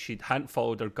 because if she hadn't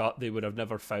followed her gut, they would have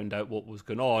never found out what was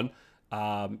going on.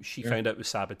 She found out it was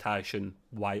sabotage and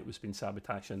why it was being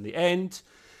sabotaged in the end.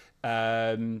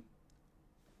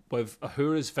 With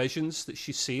Uhura's visions that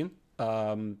she's seeing,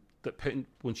 when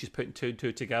she's putting two and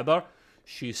two together,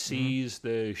 she sees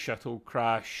the shuttle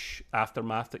crash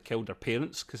aftermath that killed her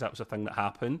parents, because that was a thing that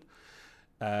happened.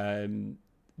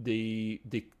 They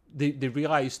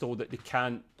realise, though, that they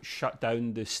can't shut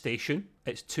down the station.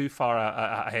 It's too far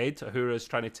ahead. Uhura's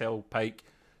trying to tell Pike,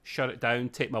 shut it down,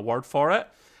 take my word for it.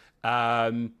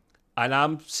 And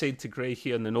I'm saying to Gray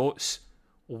here in the notes,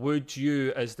 would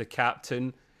you, as the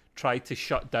captain, try to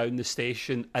shut down the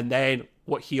station, and then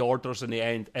what he orders in the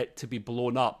end, it to be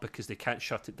blown up because they can't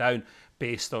shut it down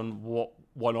based on what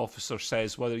one officer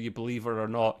says, whether you believe her or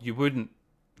not? You wouldn't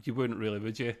really,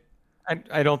 would you?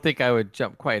 I don't think I would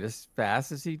jump quite as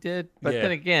fast as he did, but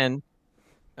then again,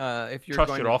 if you're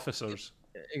trust your officers,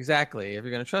 exactly. If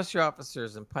you're going to trust your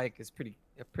officers, and Pike is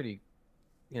a pretty,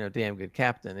 damn good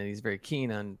captain, and he's very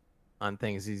keen on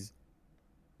things. He's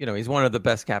one of the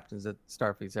best captains that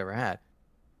Starfleet's ever had.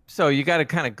 So you got to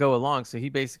kind of go along. So he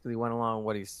basically went along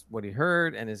what he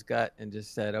heard and his gut, and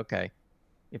just said, okay,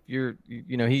 if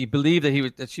he believed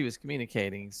that she was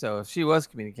communicating. So if she was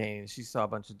communicating, she saw a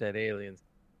bunch of dead aliens.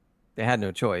 They had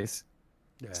no choice.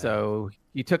 Yeah. So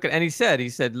he took it, and he said,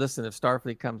 listen, if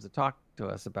Starfleet comes to talk to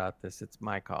us about this, it's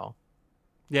my call.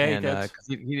 Yeah, and,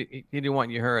 he did. He didn't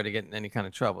want Uhura to get in any kind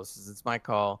of trouble. He says, it's my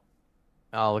call.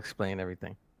 I'll explain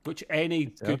everything. Which any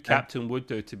good captain would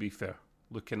do, to be fair,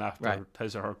 looking after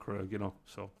his or her crew,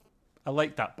 So I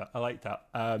like that bit. I like that.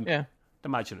 Yeah.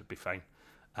 Imagine it'd be fine.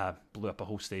 Blew up a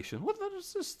whole station. Well,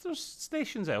 there's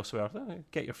stations elsewhere.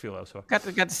 Get your fuel elsewhere. Got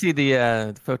to see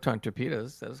the photon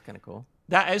torpedoes. That was kind of cool.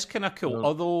 That is kind of cool.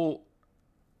 Although,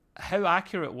 how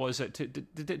accurate was it? Did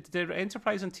the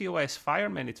Enterprise and TOS fire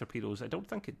many torpedoes? I don't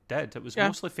think it did. It was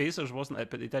mostly phasers, wasn't it?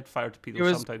 But they did fire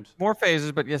torpedoes sometimes. More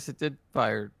phasers, but yes, it did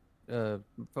fire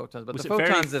photons. But was the it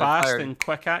photons very fast and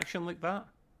quick action like that?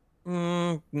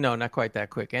 No, not quite that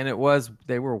quick. And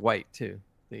they were white too.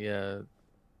 They're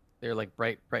like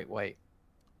bright white.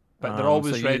 But they're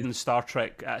always red in Star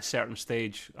Trek at a certain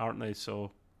stage, aren't they?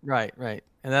 So right.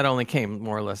 And that only came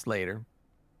more or less later.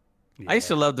 Yeah. I used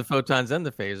to love the photons and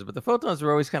the phasers, but the photons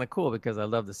were always kind of cool because I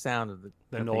love the sound of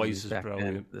the noise is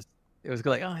brilliant. It was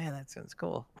like, oh yeah, that sounds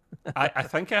cool. I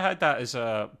think I had that as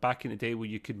back in the day where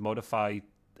you could modify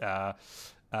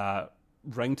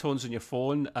ringtones on your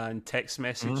phone and text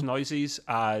message noises.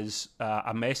 As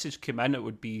a message came in, it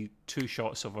would be 2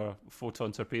 shots of a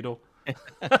photon torpedo.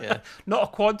 Not a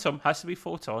quantum, has to be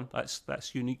photon.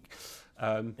 That's unique.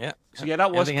 So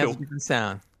that was cool. Has a different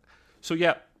sound. So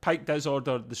Pike does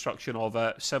order destruction of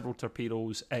it, several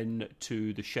torpedoes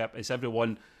into the ship as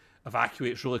everyone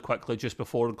evacuates really quickly just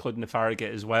before, including the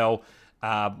Farragut as well.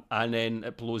 And then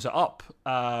it blows it up.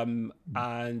 And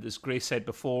as Grace said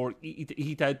before,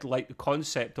 he did like the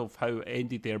concept of how it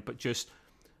ended there, but just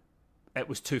it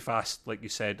was too fast, like you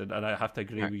said, and I have to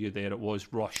agree with you there. It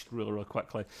was rushed really, really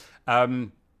quickly.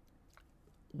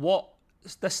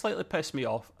 This slightly pissed me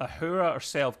off. Uhura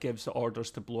herself gives the orders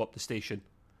to blow up the station.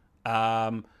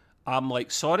 I'm like,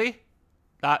 sorry?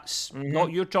 That's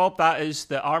not your job. That is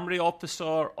the armory officer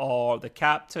or the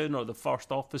captain or the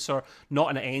first officer,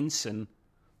 not an ensign.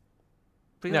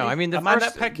 Really? No, I mean, am I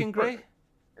nitpicking, Gray?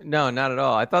 No, not at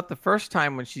all. I thought the first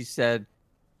time when she said,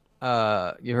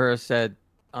 Uhura said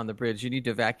on the bridge, you need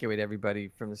to evacuate everybody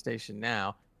from the station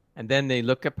now. And then they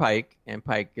look at Pike, and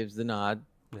Pike gives the nod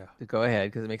to go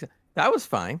ahead because it makes sense. That was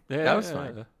fine. That was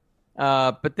fine.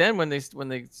 But then when they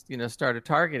started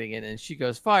targeting it, and she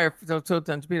goes, fire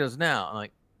torpedoes now. I'm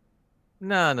like,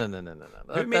 no.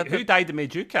 Who died and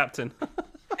made you captain?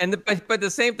 And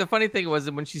the funny thing was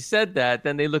that when she said that,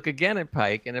 then they look again at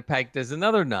Pike, and Pike does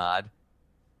another nod,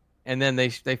 and then they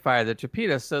fire the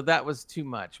torpedo. So that was too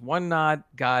much. One nod,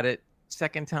 got it.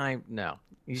 Second time, no.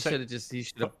 He should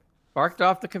have barked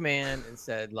off the command and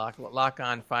said, lock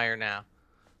on, fire now.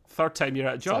 Third time you're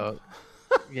at a job.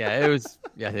 So, yeah, it was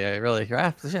really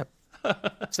off the ship.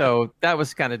 So that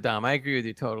was kind of dumb. I agree with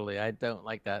you totally. I don't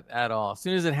like that at all. As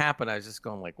soon as it happened, I was just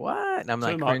going like, "What?" And I'm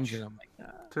like cringing. I'm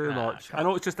like, too much. I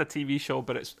know it's just a TV show,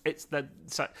 but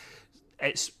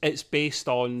it's based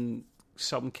on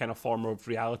some kind of form of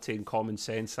reality and common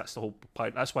sense. That's the whole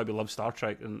point. That's why we love Star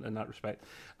Trek in that respect.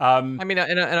 I mean,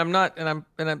 I'm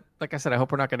like I said, I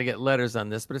hope we're not going to get letters on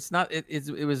this, but it's not.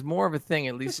 It was more of a thing.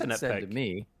 At least it said to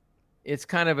me. It's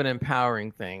kind of an empowering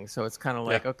thing. So it's kind of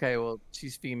like, okay, well,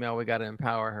 she's female. We got to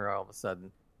empower her all of a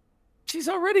sudden. She's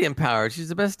already empowered. She's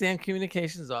the best damn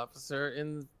communications officer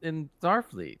in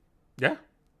Starfleet. Yeah.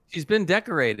 She's been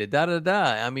decorated,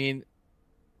 I mean,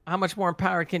 how much more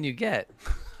empowered can you get,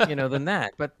 than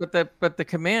that? But the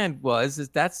command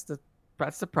that's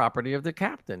the property of the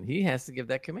captain. He has to give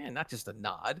that command, not just a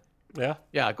nod.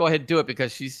 Yeah, go ahead and do it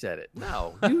because she said it.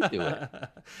 No, you do it.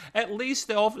 At least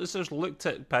the officers looked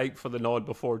at Pike for the nod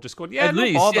before, just going, "Yeah, at no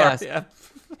least, bother." Yes. Yeah.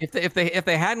 If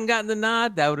they hadn't gotten the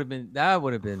nod, that would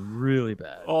have been really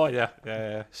bad. Oh yeah.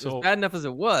 So it was bad enough as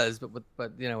it was, but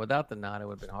without the nod, it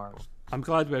would have been horrible. I'm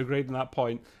glad we agreed on that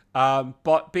point.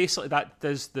 But basically, that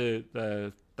does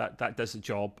that does the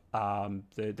job.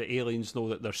 The aliens know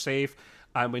that they're safe,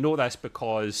 and we know this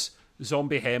because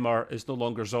Zombie Hammer is no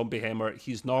longer Zombie Hammer.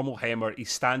 He's normal Hammer.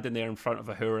 He's standing there in front of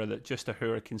Uhura that just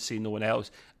Uhura can see, no one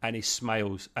else, and he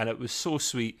smiles. And it was so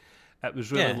sweet. It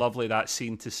was really lovely, that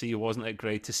scene, to see, wasn't it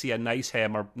great? To see a nice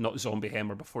Hammer, not Zombie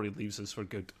Hammer, before he leaves us for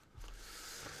good.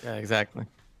 Yeah, exactly.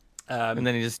 And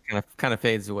then he just kind of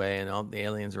fades away, and all the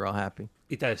aliens are all happy.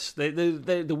 He does.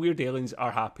 The weird aliens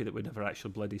are happy that we never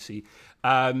actually bloody see.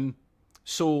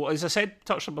 So, as I said,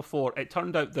 touched on before, it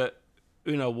turned out that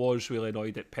Una was really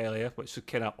annoyed at Pelia, which is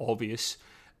kind of obvious.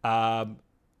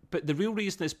 But the real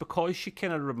reason is because she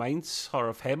kind of reminds her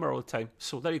of Hemmer all the time.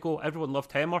 So there you go. Everyone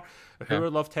loved Hemmer.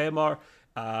 Uhura loved Hemmer.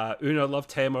 Una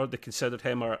loved Hemmer. They considered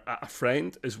Hemmer a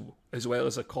friend as well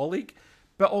as a colleague.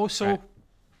 But also,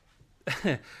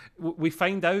 we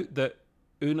find out that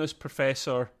Una's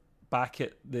professor back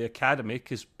at the academy,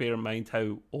 because bear in mind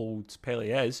how old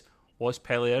Pelia is, was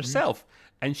Pelia herself.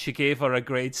 And she gave her a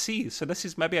grade C. So this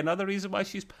is maybe another reason why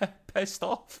she's pissed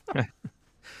off.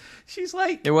 She's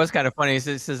like... It was kind of funny. He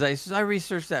says, I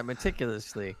researched that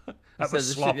meticulously. That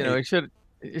was sloppy. It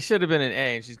should have been an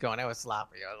A. And she's going, I was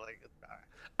sloppy. I was like... All right.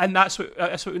 And that's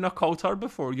what Una called her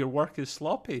before. Your work is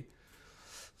sloppy.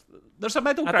 There's a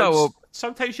middle ground.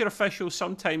 Sometimes you're official.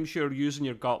 Sometimes you're using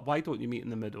your gut. Why don't you meet in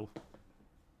the middle?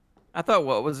 I thought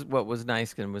what was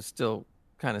nice and was still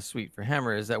kind of sweet for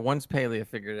Hemmer is that once Pelia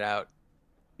figured it out,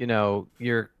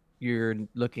 you're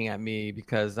looking at me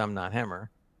because I'm not Hemmer,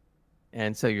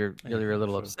 and so you're a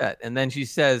little upset. And then she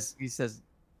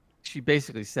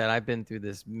basically said, I've been through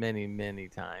this many, many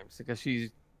times, because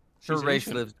her race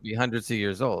lives to be hundreds of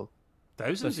years old.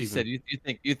 Thousands. So she said, you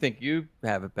think you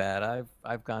have it bad.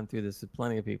 I've gone through this with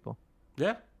plenty of people.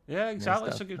 Yeah, exactly.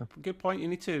 That's a good point.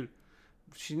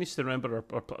 She needs to remember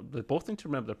or they both need to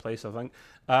remember their place, I think.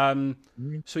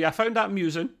 So yeah, I found that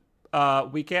amusing.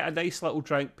 We get a nice little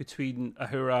drink between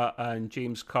Uhura and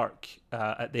James Kirk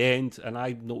at the end, and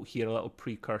I note here a little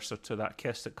precursor to that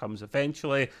kiss that comes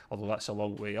eventually, although that's a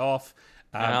long way off.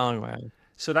 A long way.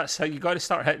 So that's how you got to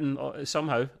start hitting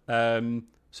somehow.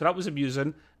 So that was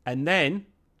amusing. And then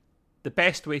the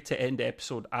best way to end the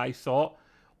episode, I thought,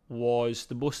 was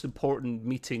the most important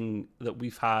meeting that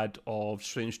we've had of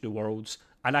Strange New Worlds.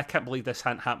 And I can't believe this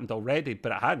hadn't happened already,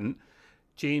 but it hadn't.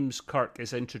 James Kirk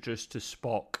is introduced to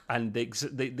Spock, and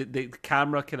the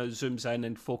camera kind of zooms in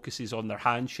and focuses on their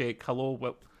handshake. Hello,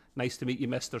 well, nice to meet you,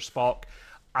 Mr. Spock.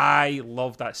 I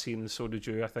love that scene, and so did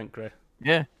you, I think, Gray.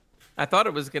 Yeah. I thought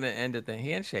it was going to end at the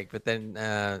handshake, but then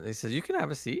they said, you can have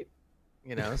a seat.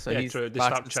 So he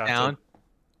walks down.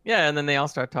 Yeah, and then they all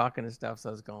start talking and stuff, so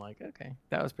I was going like, okay,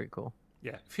 that was pretty cool.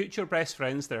 Yeah, future best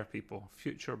friends there, people.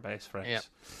 Future best friends.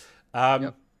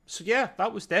 Yep. So yeah,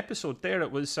 that was the episode there.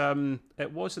 It was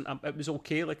it was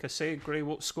okay, like I say. Gray,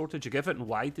 what score did you give it, and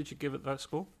why did you give it that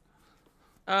score?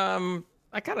 I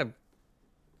kind of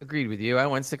agreed with you. I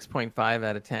went 6.5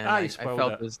 out of 10. I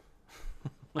felt it was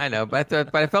I know, but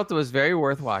I felt it was very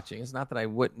worth watching. It's not that I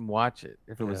wouldn't watch it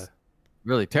if it was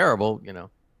really terrible,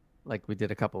 like we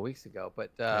did a couple of weeks ago.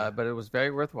 But it was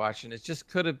very worth watching. It just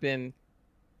could have been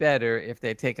better if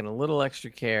they'd taken a little extra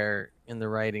care in the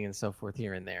writing and so forth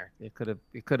here and there. It could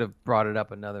have brought it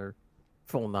up another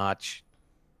full notch.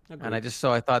 Agreed. And I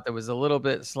thought that was a little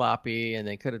bit sloppy, and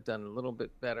they could have done a little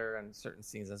bit better on certain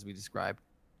scenes as we described.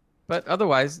 But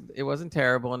otherwise, it wasn't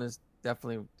terrible, and it's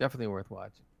definitely worth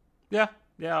watching. Yeah.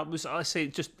 I say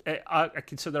just I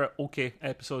consider it okay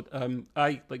episode.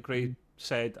 I, like Gray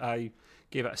said, I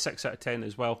gave it a 6 out of 10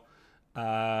 as well.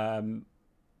 I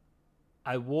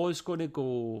was going to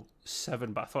go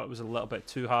 7, but I thought it was a little bit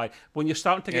too high. When you're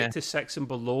starting to get to 6 and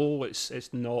below,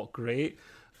 it's not great.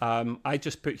 I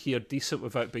just put here decent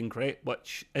without being great,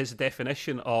 which is the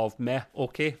definition of meh,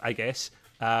 okay, I guess.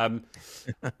 Or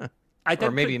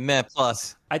maybe meh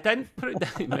plus. I didn't put it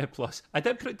down meh plus. I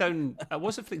did put it down. It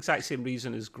wasn't for the exact same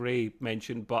reason as Gray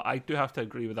mentioned, but I do have to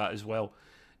agree with that as well.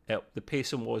 The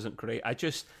pacing wasn't great.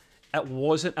 It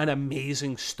wasn't an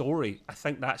amazing story. I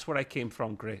think that's where I came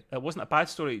from, Gray. It wasn't a bad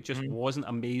story. It just wasn't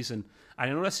amazing. And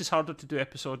I know this is harder to do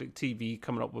episodic TV,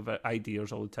 coming up with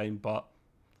ideas all the time, but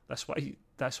that's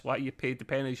why you paid the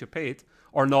pennies you paid,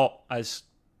 or not. As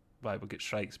well, we'll get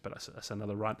strikes, but that's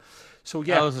another rant. So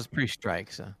yeah, that was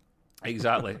pre-strike, so.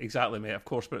 Exactly, mate. Of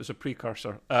course, but it was a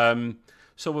precursor.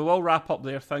 So we will wrap up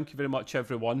there. Thank you very much,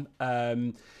 everyone.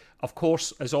 Of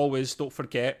course, as always, don't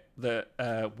forget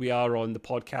that we are on the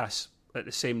podcast at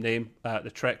the same name,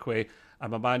 The Trek Way.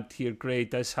 And my man here, Gray,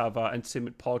 does have an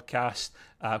entertainment podcast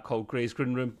called Gray's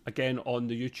Green Room, again on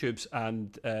the YouTubes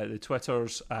and the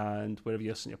Twitters and wherever you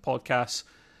listen to your podcasts.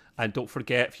 And don't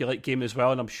forget, if you like gaming as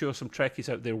well, and I'm sure some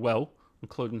Trekkies out there will,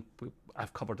 including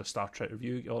I've covered a Star Trek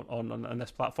review on this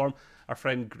platform. Our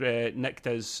friend Nick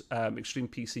does Extreme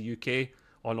PC UK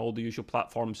on all the usual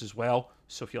platforms as well.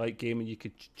 So if you like gaming, you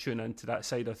could tune into that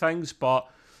side of things. But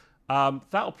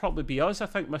that'll probably be us, I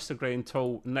think, Mr. Gray,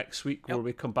 until next week, where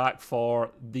we come back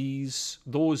for those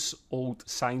old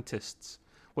scientists,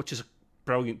 which is a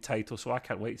brilliant title. So I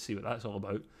can't wait to see what that's all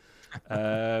about.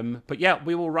 But yeah,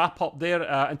 we will wrap up there.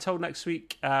 Until next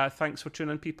week, thanks for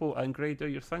tuning in, people. And Gray, do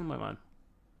your thing, my man.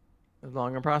 Live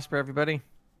long and prosper, everybody.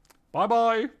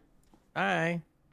 Bye-bye. Bye.